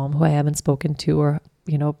my mom, who I haven't spoken to or,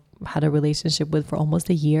 had a relationship with for almost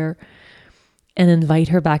a year, and invite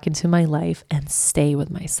her back into my life and stay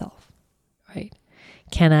with myself, right?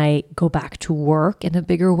 Can I go back to work in a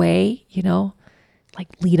bigger way, like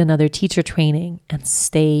lead another teacher training and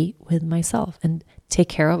stay with myself and take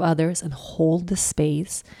care of others and hold the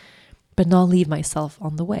space, but not leave myself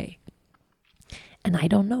on the way? And I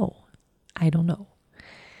don't know. I don't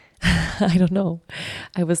know.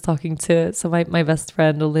 I was talking to, so my best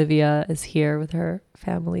friend Olivia is here with her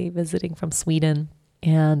family visiting from Sweden,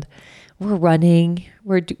 and we're running.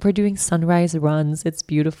 We're doing sunrise runs. It's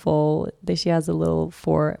beautiful. She has a little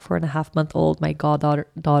 4.5-month-old, my goddaughter,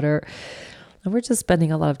 and we're just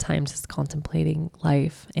spending a lot of time just contemplating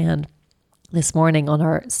life. And this morning on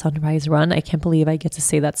our sunrise run, I can't believe I get to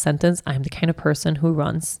say that sentence. I'm the kind of person who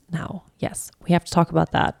runs now. Yes, we have to talk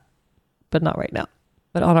about that, but not right now.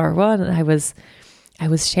 But on our run, I was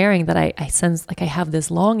sharing that I sense like I have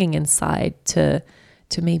this longing inside to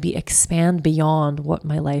maybe expand beyond what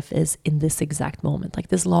my life is in this exact moment. Like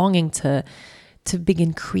this longing to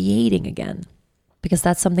begin creating again, because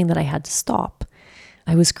that's something that I had to stop.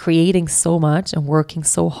 I was creating so much and working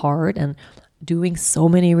so hard and doing so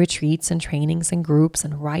many retreats and trainings and groups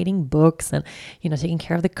and writing books and, taking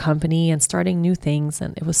care of the company and starting new things.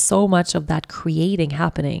 And it was so much of that creating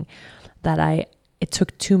happening that it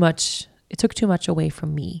took too much away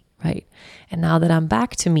from me, right? And now that I'm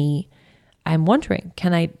back to me, I'm wondering,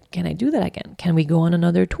 can I do that again? Can we go on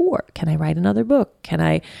another tour? Can I write another book?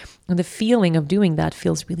 And the feeling of doing that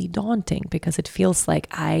feels really daunting because it feels like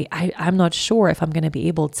I'm not sure if I'm going to be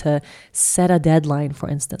able to set a deadline, for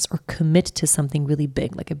instance, or commit to something really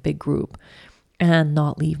big, like a big group, and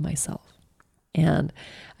not leave myself. And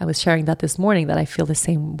I was sharing that this morning, that I feel the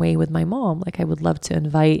same way with my mom. Like I would love to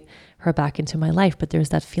invite her back into my life, but there's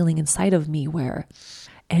that feeling inside of me where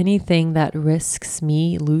anything that risks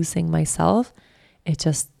me losing myself, it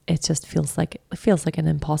just feels like an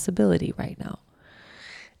impossibility right now.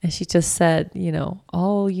 And she just said,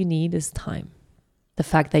 all you need is time. The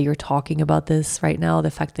fact that you're talking about this right now, the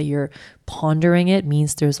fact that you're pondering it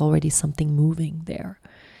means there's already something moving there.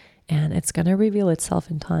 And it's going to reveal itself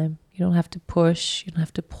in time. You don't have to push, you don't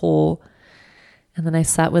have to pull. And then I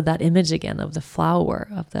sat with that image again of the flower,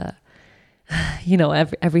 of the,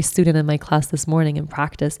 every student in my class this morning in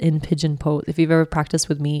practice in pigeon pose. If you've ever practiced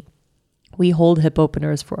with me, we hold hip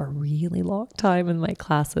openers for a really long time in my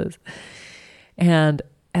classes. And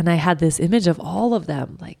I had this image of all of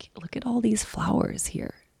them, like, look at all these flowers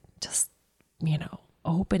here, just,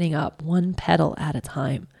 opening up one petal at a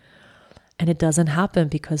time. And it doesn't happen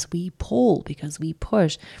because we pull, because we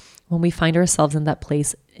push. When we find ourselves in that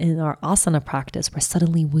place in our asana practice where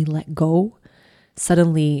suddenly we let go,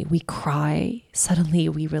 suddenly we cry, suddenly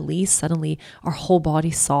we release, suddenly our whole body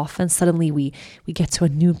softens, suddenly we get to a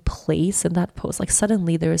new place in that pose. Like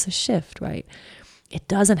suddenly there is a shift, right? It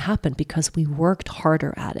doesn't happen because we worked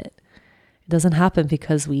harder at it. It doesn't happen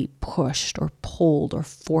because we pushed or pulled or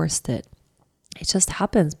forced it. It just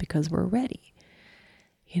happens because we're ready.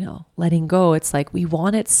 Letting go, it's like we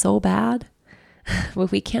want it so bad,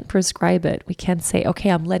 but we can't prescribe it. We can't say, okay,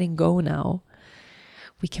 I'm letting go now.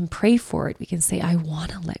 We can pray for it. We can say, I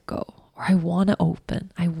want to let go, or I want to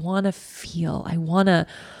open. I want to feel. I want to.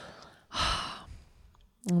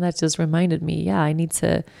 And that just reminded me, I need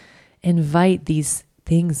to invite these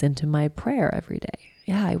things into my prayer every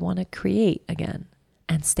day. I want to create again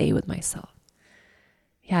and stay with myself.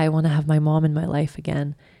 I want to have my mom in my life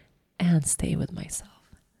again and stay with myself.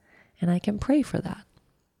 And I can pray for that.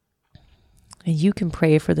 And you can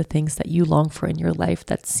pray for the things that you long for in your life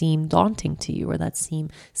that seem daunting to you or that seem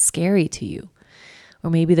scary to you. Or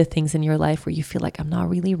maybe the things in your life where you feel like I'm not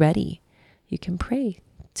really ready. You can pray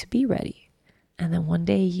to be ready. And then one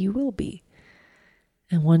day you will be.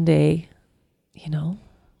 And one day,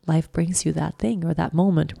 life brings you that thing or that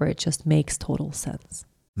moment where it just makes total sense.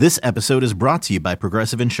 This episode is brought to you by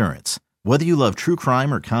Progressive Insurance. Whether you love true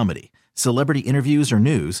crime or comedy, celebrity interviews or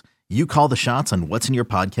news, you call the shots on what's in your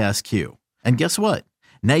podcast queue. And guess what?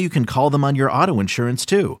 Now you can call them on your auto insurance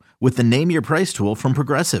too with the Name Your Price tool from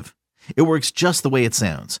Progressive. It works just the way it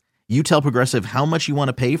sounds. You tell Progressive how much you want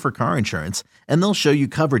to pay for car insurance, and they'll show you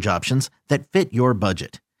coverage options that fit your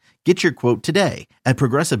budget. Get your quote today at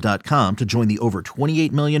Progressive.com to join the over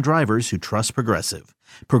 28 million drivers who trust Progressive.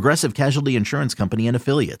 Progressive Casualty Insurance Company and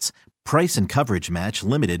Affiliates. Price and coverage match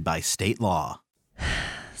limited by state law.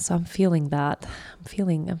 So I'm feeling that. I'm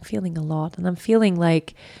feeling a lot. And I'm feeling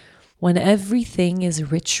like when everything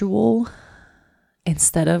is ritual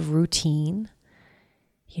instead of routine,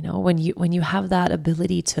 when you have that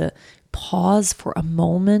ability to pause for a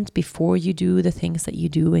moment before you do the things that you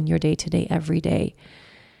do in your day-to-day every day,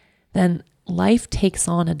 then life takes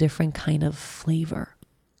on a different kind of flavor.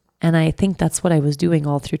 And I think that's what I was doing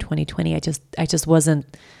all through 2020. I just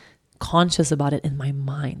wasn't conscious about it in my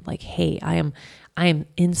mind. Like, hey, I am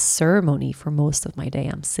in ceremony for most of my day.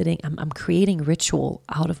 I'm creating ritual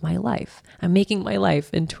out of my life. I'm making my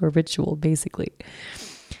life into a ritual, basically.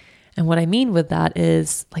 And what I mean with that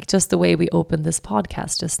is like just the way we opened this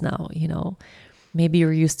podcast just now, maybe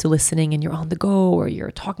you're used to listening and you're on the go, or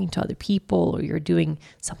you're talking to other people, or you're doing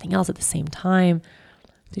something else at the same time.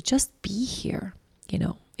 To just be here,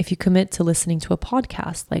 If you commit to listening to a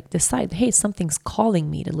podcast, like decide, hey, something's calling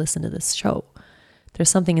me to listen to this show. There's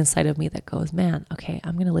something inside of me that goes, man, okay,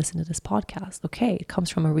 I'm going to listen to this podcast. Okay, it comes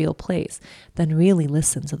from a real place. Then really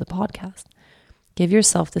listen to the podcast. Give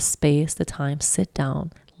yourself the space, the time, sit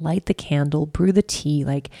down, light the candle, brew the tea,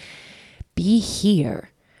 like be here.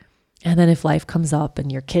 And then if life comes up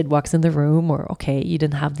and your kid walks in the room, or okay, you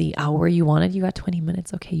didn't have the hour you wanted, you got 20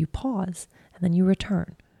 minutes. Okay, you pause and then you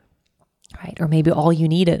return. Right? Or maybe all you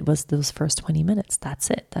needed was those first 20 minutes. That's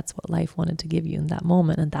it. That's what life wanted to give you in that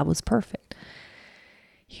moment. And that was perfect.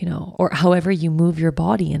 Or however you move your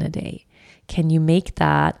body in a day, can you make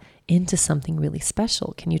that into something really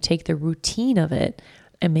special? Can you take the routine of it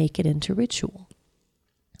and make it into ritual?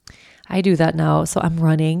 I do that now. So I'm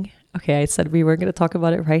running. Okay, I said we weren't going to talk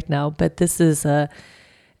about it right now, but this is I'm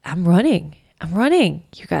running,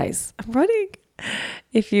 you guys. I'm running.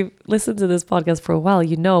 if you've listened to this podcast for a while,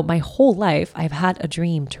 you know my whole life I've had a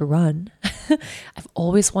dream to run. I've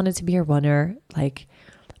always wanted to be a runner. Like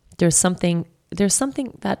there's something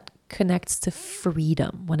that connects to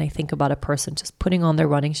freedom when I think about a person just putting on their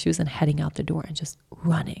running shoes and heading out the door and just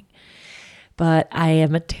running. But I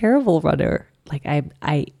am a terrible runner. Like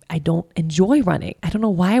I don't enjoy running. I don't know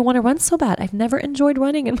why I want to run so bad. I've never enjoyed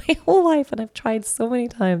running in my whole life, and I've tried so many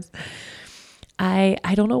times. I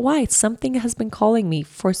don't know why. Something has been calling me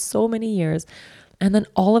for so many years. And then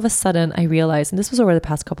all of a sudden I realized, and this was over the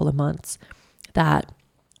past couple of months, that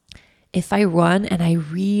if I run and I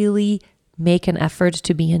really make an effort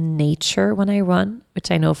to be in nature when I run, which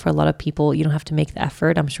I know for a lot of people, you don't have to make the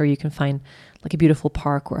effort. I'm sure you can find like a beautiful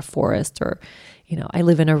park or a forest, or, you know, I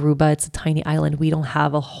live in Aruba. It's a tiny island. We don't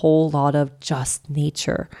have a whole lot of just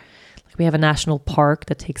nature. Like we have a national park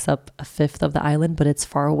that takes up a fifth of the island, but it's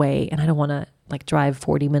far away. And I don't want to like drive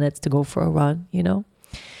 40 minutes to go for a run, you know?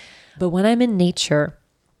 But when I'm in nature,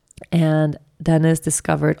 and Dennis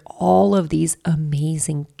discovered all of these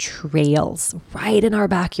amazing trails right in our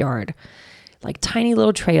backyard, like tiny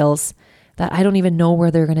little trails that I don't even know where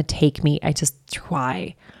they're going to take me. I just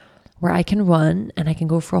try, where I can run and I can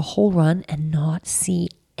go for a whole run and not see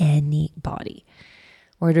anybody,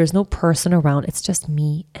 where there's no person around. It's just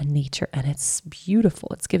me and nature, and it's beautiful.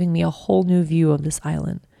 It's giving me a whole new view of this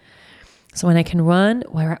island. So when I can run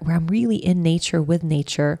where I'm really in nature with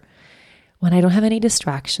nature, when I don't have any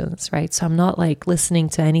distractions, right? So I'm not like listening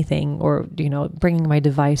to anything or, you know, bringing my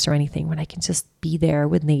device or anything, when I can just be there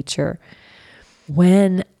with nature.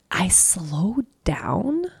 When I slow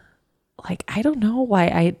down, like, I don't know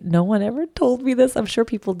why no one ever told me this. I'm sure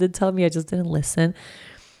people did tell me, I just didn't listen.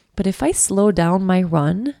 But if I slow down my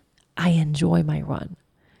run, I enjoy my run.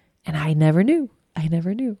 And I never knew.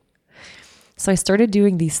 So I started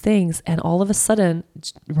doing these things, and all of a sudden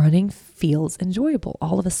running feels enjoyable.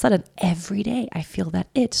 All of a sudden, every day I feel that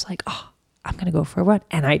itch, like, oh, I'm going to go for a run.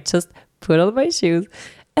 And I just put on my shoes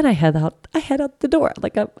and I head out the door.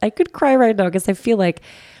 Like I could cry right now, because I feel like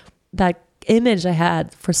that image I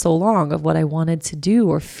had for so long of what I wanted to do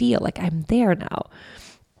or feel, like I'm there now.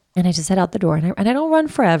 And I just head out the door, and I don't run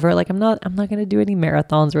forever. Like I'm not going to do any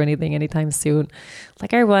marathons or anything anytime soon.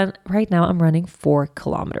 Like I run right now, I'm running 4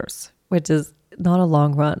 kilometers, which is not a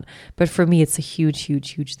long run, but for me, it's a huge,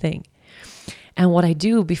 huge, huge thing. And what I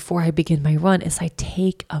do before I begin my run is I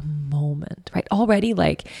take a moment, right? Already,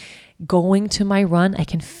 like going to my run, I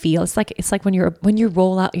can feel, it's like when you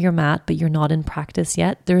roll out your mat, but you're not in practice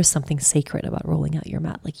yet, there is something sacred about rolling out your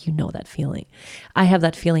mat. Like, you know that feeling. I have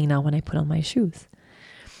that feeling now when I put on my shoes.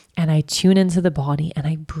 And I tune into the body and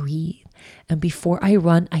I breathe. And before I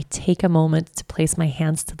run, I take a moment to place my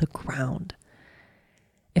hands to the ground.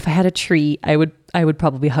 If I had a tree, I would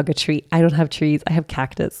probably hug a tree. I don't have trees. I have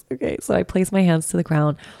cactus. Okay. So I place my hands to the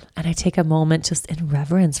ground and I take a moment just in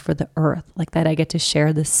reverence for the earth, like that I get to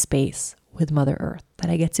share this space with Mother Earth, that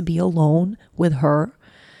I get to be alone with her,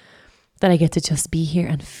 that I get to just be here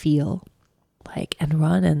and feel like, and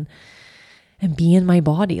run and be in my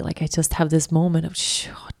body. Like I just have this moment of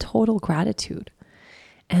total gratitude.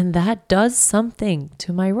 And that does something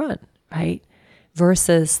to my run, right?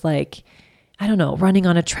 Versus like, I don't know, running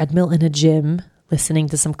on a treadmill in a gym, listening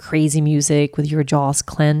to some crazy music with your jaws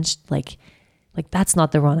clenched. Like that's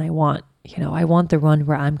not the run I want. You know, I want the run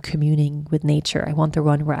where I'm communing with nature. I want the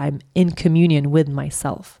run where I'm in communion with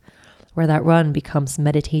myself, where that run becomes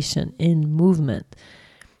meditation in movement,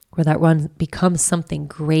 where that run becomes something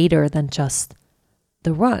greater than just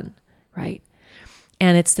the run, right?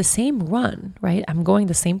 And it's the same run, right? I'm going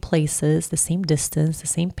the same places, the same distance, the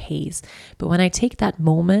same pace. But when I take that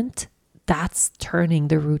moment, that's turning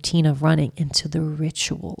the routine of running into the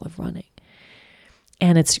ritual of running.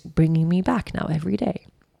 And it's bringing me back now every day.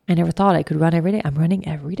 I never thought I could run every day. I'm running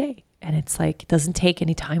every day. And it's like, it doesn't take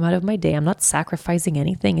any time out of my day. I'm not sacrificing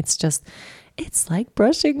anything. It's like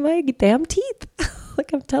brushing my damn teeth.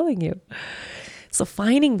 Like I'm telling you. So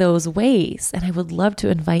finding those ways, and I would love to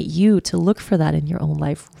invite you to look for that in your own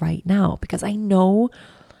life right now, because I know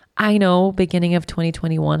beginning of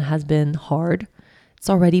 2021 has been hard. It's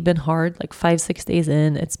already been hard, like 5-6 days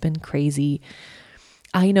in, it's been crazy.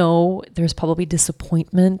 I know there's probably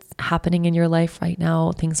disappointment happening in your life right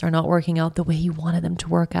now. Things are not working out the way you wanted them to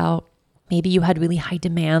work out. Maybe you had really high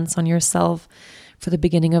demands on yourself for the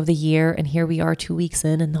beginning of the year, and here we are 2 weeks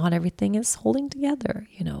in and not everything is holding together,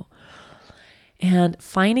 you know. And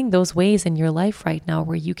finding those ways in your life right now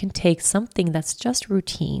where you can take something that's just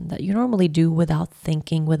routine that you normally do without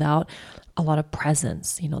thinking, without a lot of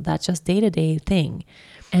presence, you know, that's just day-to-day thing,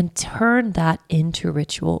 and turn that into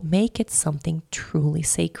ritual, make it something truly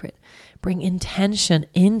sacred, bring intention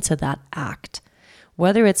into that act,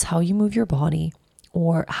 whether it's how you move your body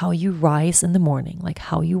or how you rise in the morning, like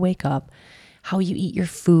how you wake up, how you eat your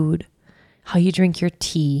food, how you drink your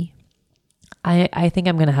tea. I think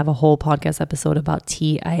I'm going to have a whole podcast episode about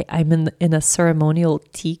tea. I'm in a ceremonial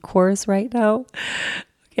tea course right now.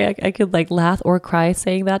 Okay, I could like laugh or cry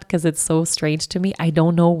saying that because it's so strange to me. I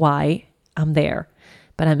don't know why I'm there,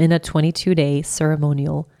 but I'm in a 22-day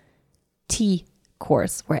ceremonial tea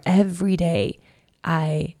course where every day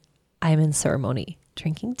I'm in ceremony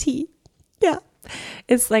drinking tea. Yeah,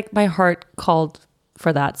 it's like my heart called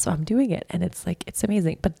for that, so I'm doing it, and it's like it's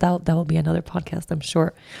amazing. But that will be another podcast, I'm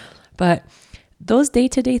sure. But those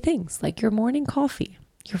day-to-day things, like your morning coffee,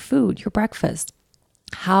 your food, your breakfast,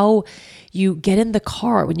 how you get in the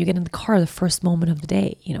car, when you get in the car, the first moment of the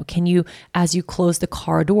day, can you, as you close the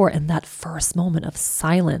car door in that first moment of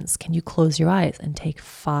silence, can you close your eyes and take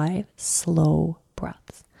 5 slow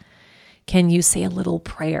breaths? Can you say a little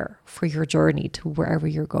prayer for your journey to wherever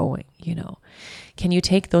you're going? Can you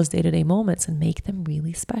take those day-to-day moments and make them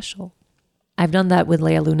really special? I've done that with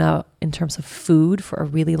Leia Luna in terms of food for a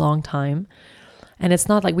really long time. And it's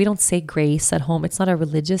not like we don't say grace at home. It's not a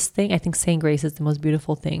religious thing. I think saying grace is the most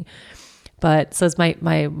beautiful thing. But so it's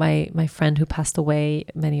my friend who passed away.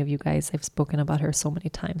 Many of you guys, I've spoken about her so many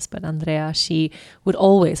times. But Andrea, she would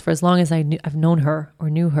always, for as long as I've known her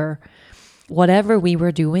or knew her, whatever we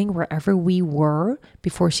were doing, wherever we were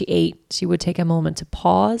before she ate, she would take a moment to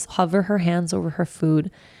pause, hover her hands over her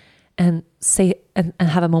food, and say and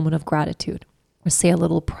have a moment of gratitude, or say a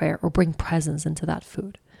little prayer, or bring presence into that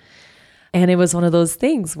food. And it was one of those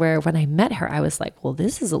things where when I met her, I was like, well,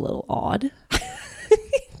 this is a little odd,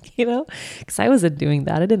 because I wasn't doing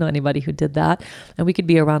that. I didn't know anybody who did that. And we could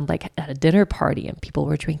be around like at a dinner party and people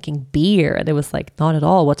were drinking beer, and it was like not at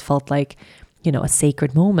all what felt like, a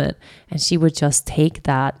sacred moment. And she would just take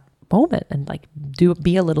that moment and like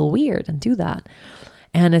be a little weird and do that.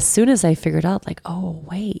 And as soon as I figured out like, oh,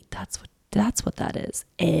 wait, that's what that is.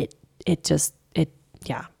 I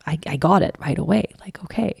got it right away. Like,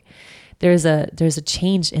 okay. There's a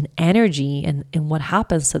change in energy and in what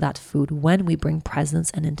happens to that food when we bring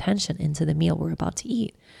presence and intention into the meal we're about to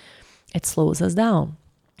eat. It slows us down.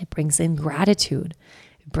 It brings in gratitude.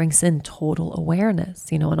 It brings in total awareness,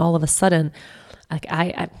 and all of a sudden, like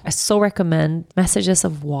I so recommend Messages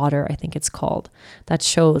of Water, I think it's called, that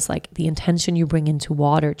shows like the intention you bring into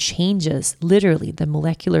water changes literally the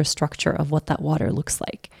molecular structure of what that water looks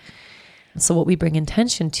like. So what we bring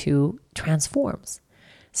intention to transforms.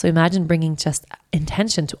 So imagine bringing just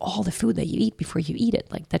intention to all the food that you eat before you eat it.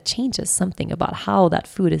 Like that changes something about how that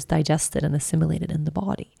food is digested and assimilated in the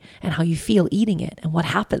body, and how you feel eating it, and what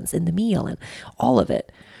happens in the meal, and all of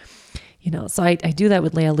it. So I do that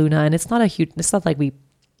with Leia Luna, and it's not like we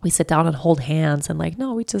sit down and hold hands and like,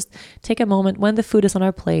 no, we just take a moment when the food is on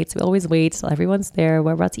our plates. We always wait till everyone's there,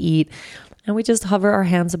 we're about to eat, and we just hover our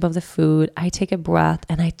hands above the food. I take a breath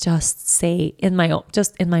and I just say in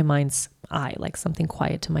my mind's eye, like something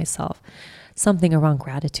quiet to myself, something around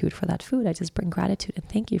gratitude for that food. I just bring gratitude and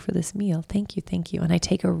thank you for this meal. Thank you. And I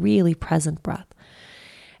take a really present breath.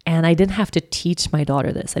 And I didn't have to teach my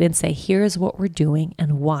daughter this. I didn't say, here's what we're doing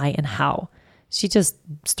and why and how. She just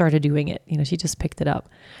started doing it. She just picked it up.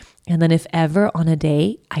 And then if ever on a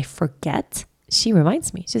day I forget, she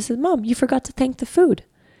reminds me. She says, Mom, you forgot to thank the food.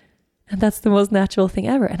 And that's the most natural thing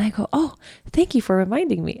ever. And I go, oh, thank you for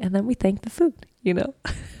reminding me. And then we thank the food,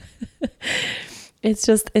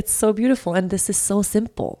 It's so beautiful. And this is so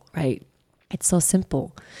simple, right? It's so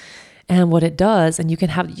simple. And what it does, and you can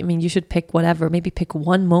have, you should pick whatever, maybe pick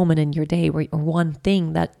one moment in your day or one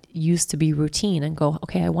thing that used to be routine and go,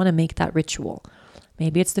 okay, I want to make that ritual.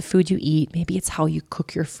 Maybe it's the food you eat. Maybe it's how you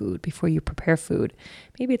cook your food before you prepare food.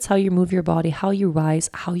 Maybe it's how you move your body, how you rise,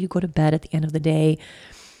 how you go to bed at the end of the day,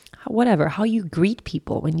 whatever, how you greet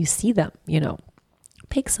people when you see them,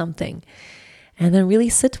 pick something. And then really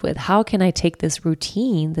sit with, how can I take this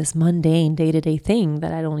routine, this mundane day-to-day thing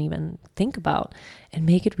that I don't even think about, and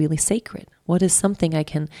make it really sacred? What is something I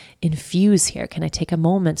can infuse here? Can I take a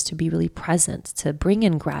moment to be really present, to bring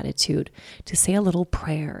in gratitude, to say a little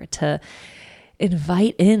prayer, to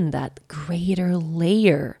invite in that greater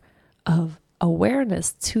layer of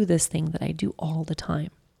awareness to this thing that I do all the time?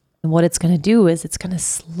 And what it's going to do is it's going to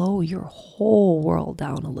slow your whole world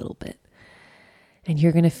down a little bit. And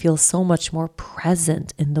you're going to feel so much more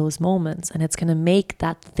present in those moments. And it's going to make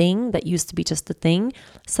that thing that used to be just a thing,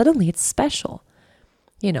 suddenly it's special,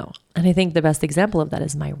 And I think the best example of that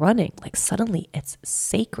is my running. Like suddenly it's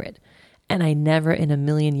sacred. And I never in a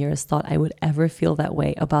million years thought I would ever feel that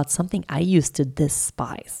way about something I used to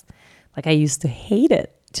despise. Like I used to hate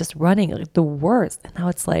it, just running, like the worst. And now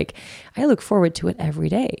it's like, I look forward to it every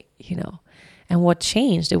day, And what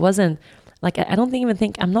changed, it wasn't like, I don't even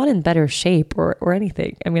think, I'm not in better shape or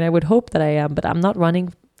anything. I mean, I would hope that I am, but I'm not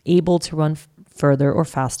able to run further or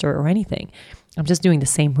faster or anything. I'm just doing the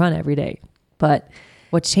same run every day. But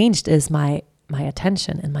what changed is my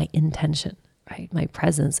attention and my intention, right? My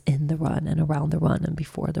presence in the run and around the run and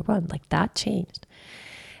before the run, like that changed.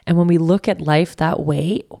 And when we look at life that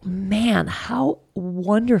way, man, how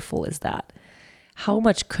wonderful is that? How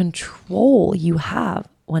much control you have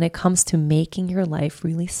when it comes to making your life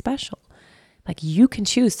really special. Like you can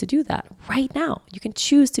choose to do that right now. You can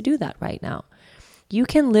choose to do that right now. You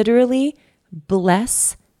can literally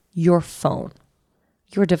bless your phone,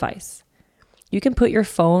 your device. You can put your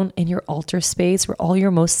phone in your altar space where all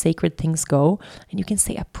your most sacred things go, and you can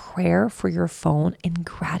say a prayer for your phone in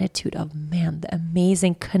gratitude of, man, the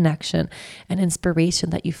amazing connection and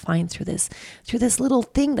inspiration that you find through this little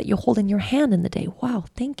thing that you hold in your hand in the day. Wow,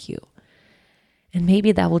 thank you. And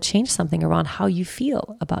maybe that will change something around how you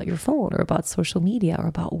feel about your phone or about social media or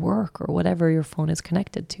about work or whatever your phone is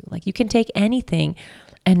connected to. Like you can take anything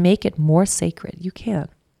and make it more sacred. You can.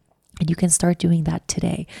 And you can start doing that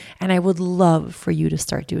today. And I would love for you to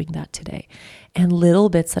start doing that today. And little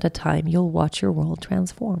bits at a time, you'll watch your world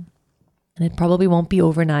transform. And it probably won't be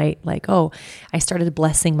overnight. Like, oh, I started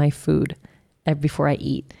blessing my food before I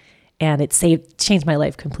eat. And it changed my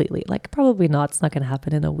life completely. Like probably not, it's not going to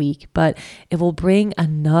happen in a week, but it will bring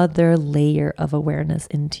another layer of awareness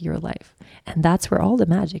into your life. And that's where all the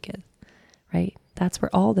magic is, right? That's where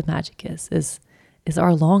all the magic is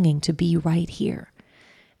our longing to be right here.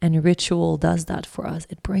 And ritual does that for us.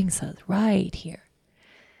 It brings us right here.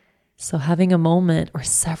 So having a moment or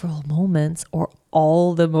several moments or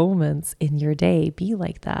all the moments in your day be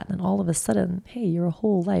like that. And all of a sudden, hey, your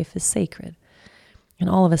whole life is sacred. And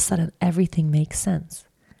all of a sudden, everything makes sense.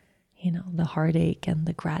 You know, the heartache and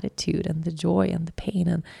the gratitude and the joy and the pain.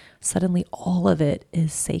 And suddenly all of it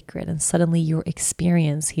is sacred. And suddenly your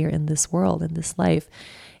experience here in this world, in this life,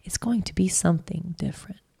 is going to be something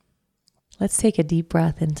different. Let's take a deep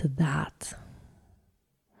breath into that.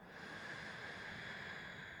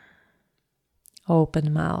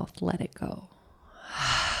 Open mouth, let it go.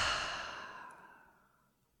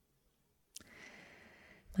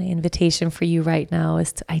 My invitation for you right now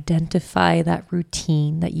is to identify that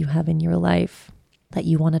routine that you have in your life that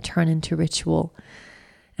you want to turn into ritual.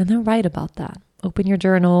 And then write about that. Open your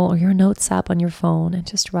journal or your notes app on your phone and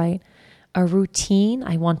just write, a routine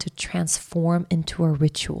I want to transform into a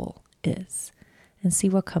ritual is. And see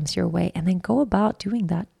what comes your way. And then go about doing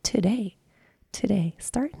that today. Today.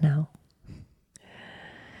 Start now.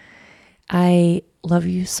 I love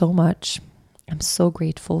you so much. I'm so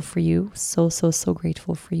grateful for you. So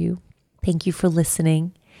grateful for you. Thank you for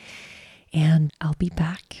listening. And I'll be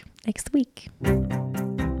back next week.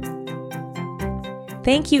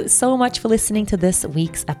 Thank you so much for listening to this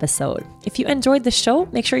week's episode. If you enjoyed the show,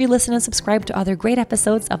 make sure you listen and subscribe to other great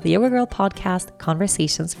episodes of the Yoga Girl podcast,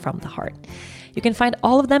 Conversations from the Heart. You can find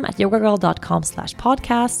all of them at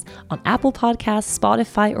yogagirl.com/podcasts, on Apple Podcasts,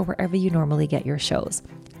 Spotify, or wherever you normally get your shows.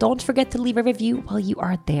 Don't forget to leave a review while you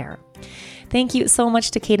are there. Thank you so much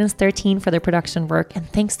to Cadence 13 for their production work, and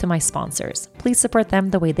thanks to my sponsors. Please support them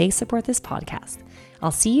the way they support this podcast. I'll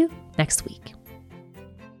see you next week.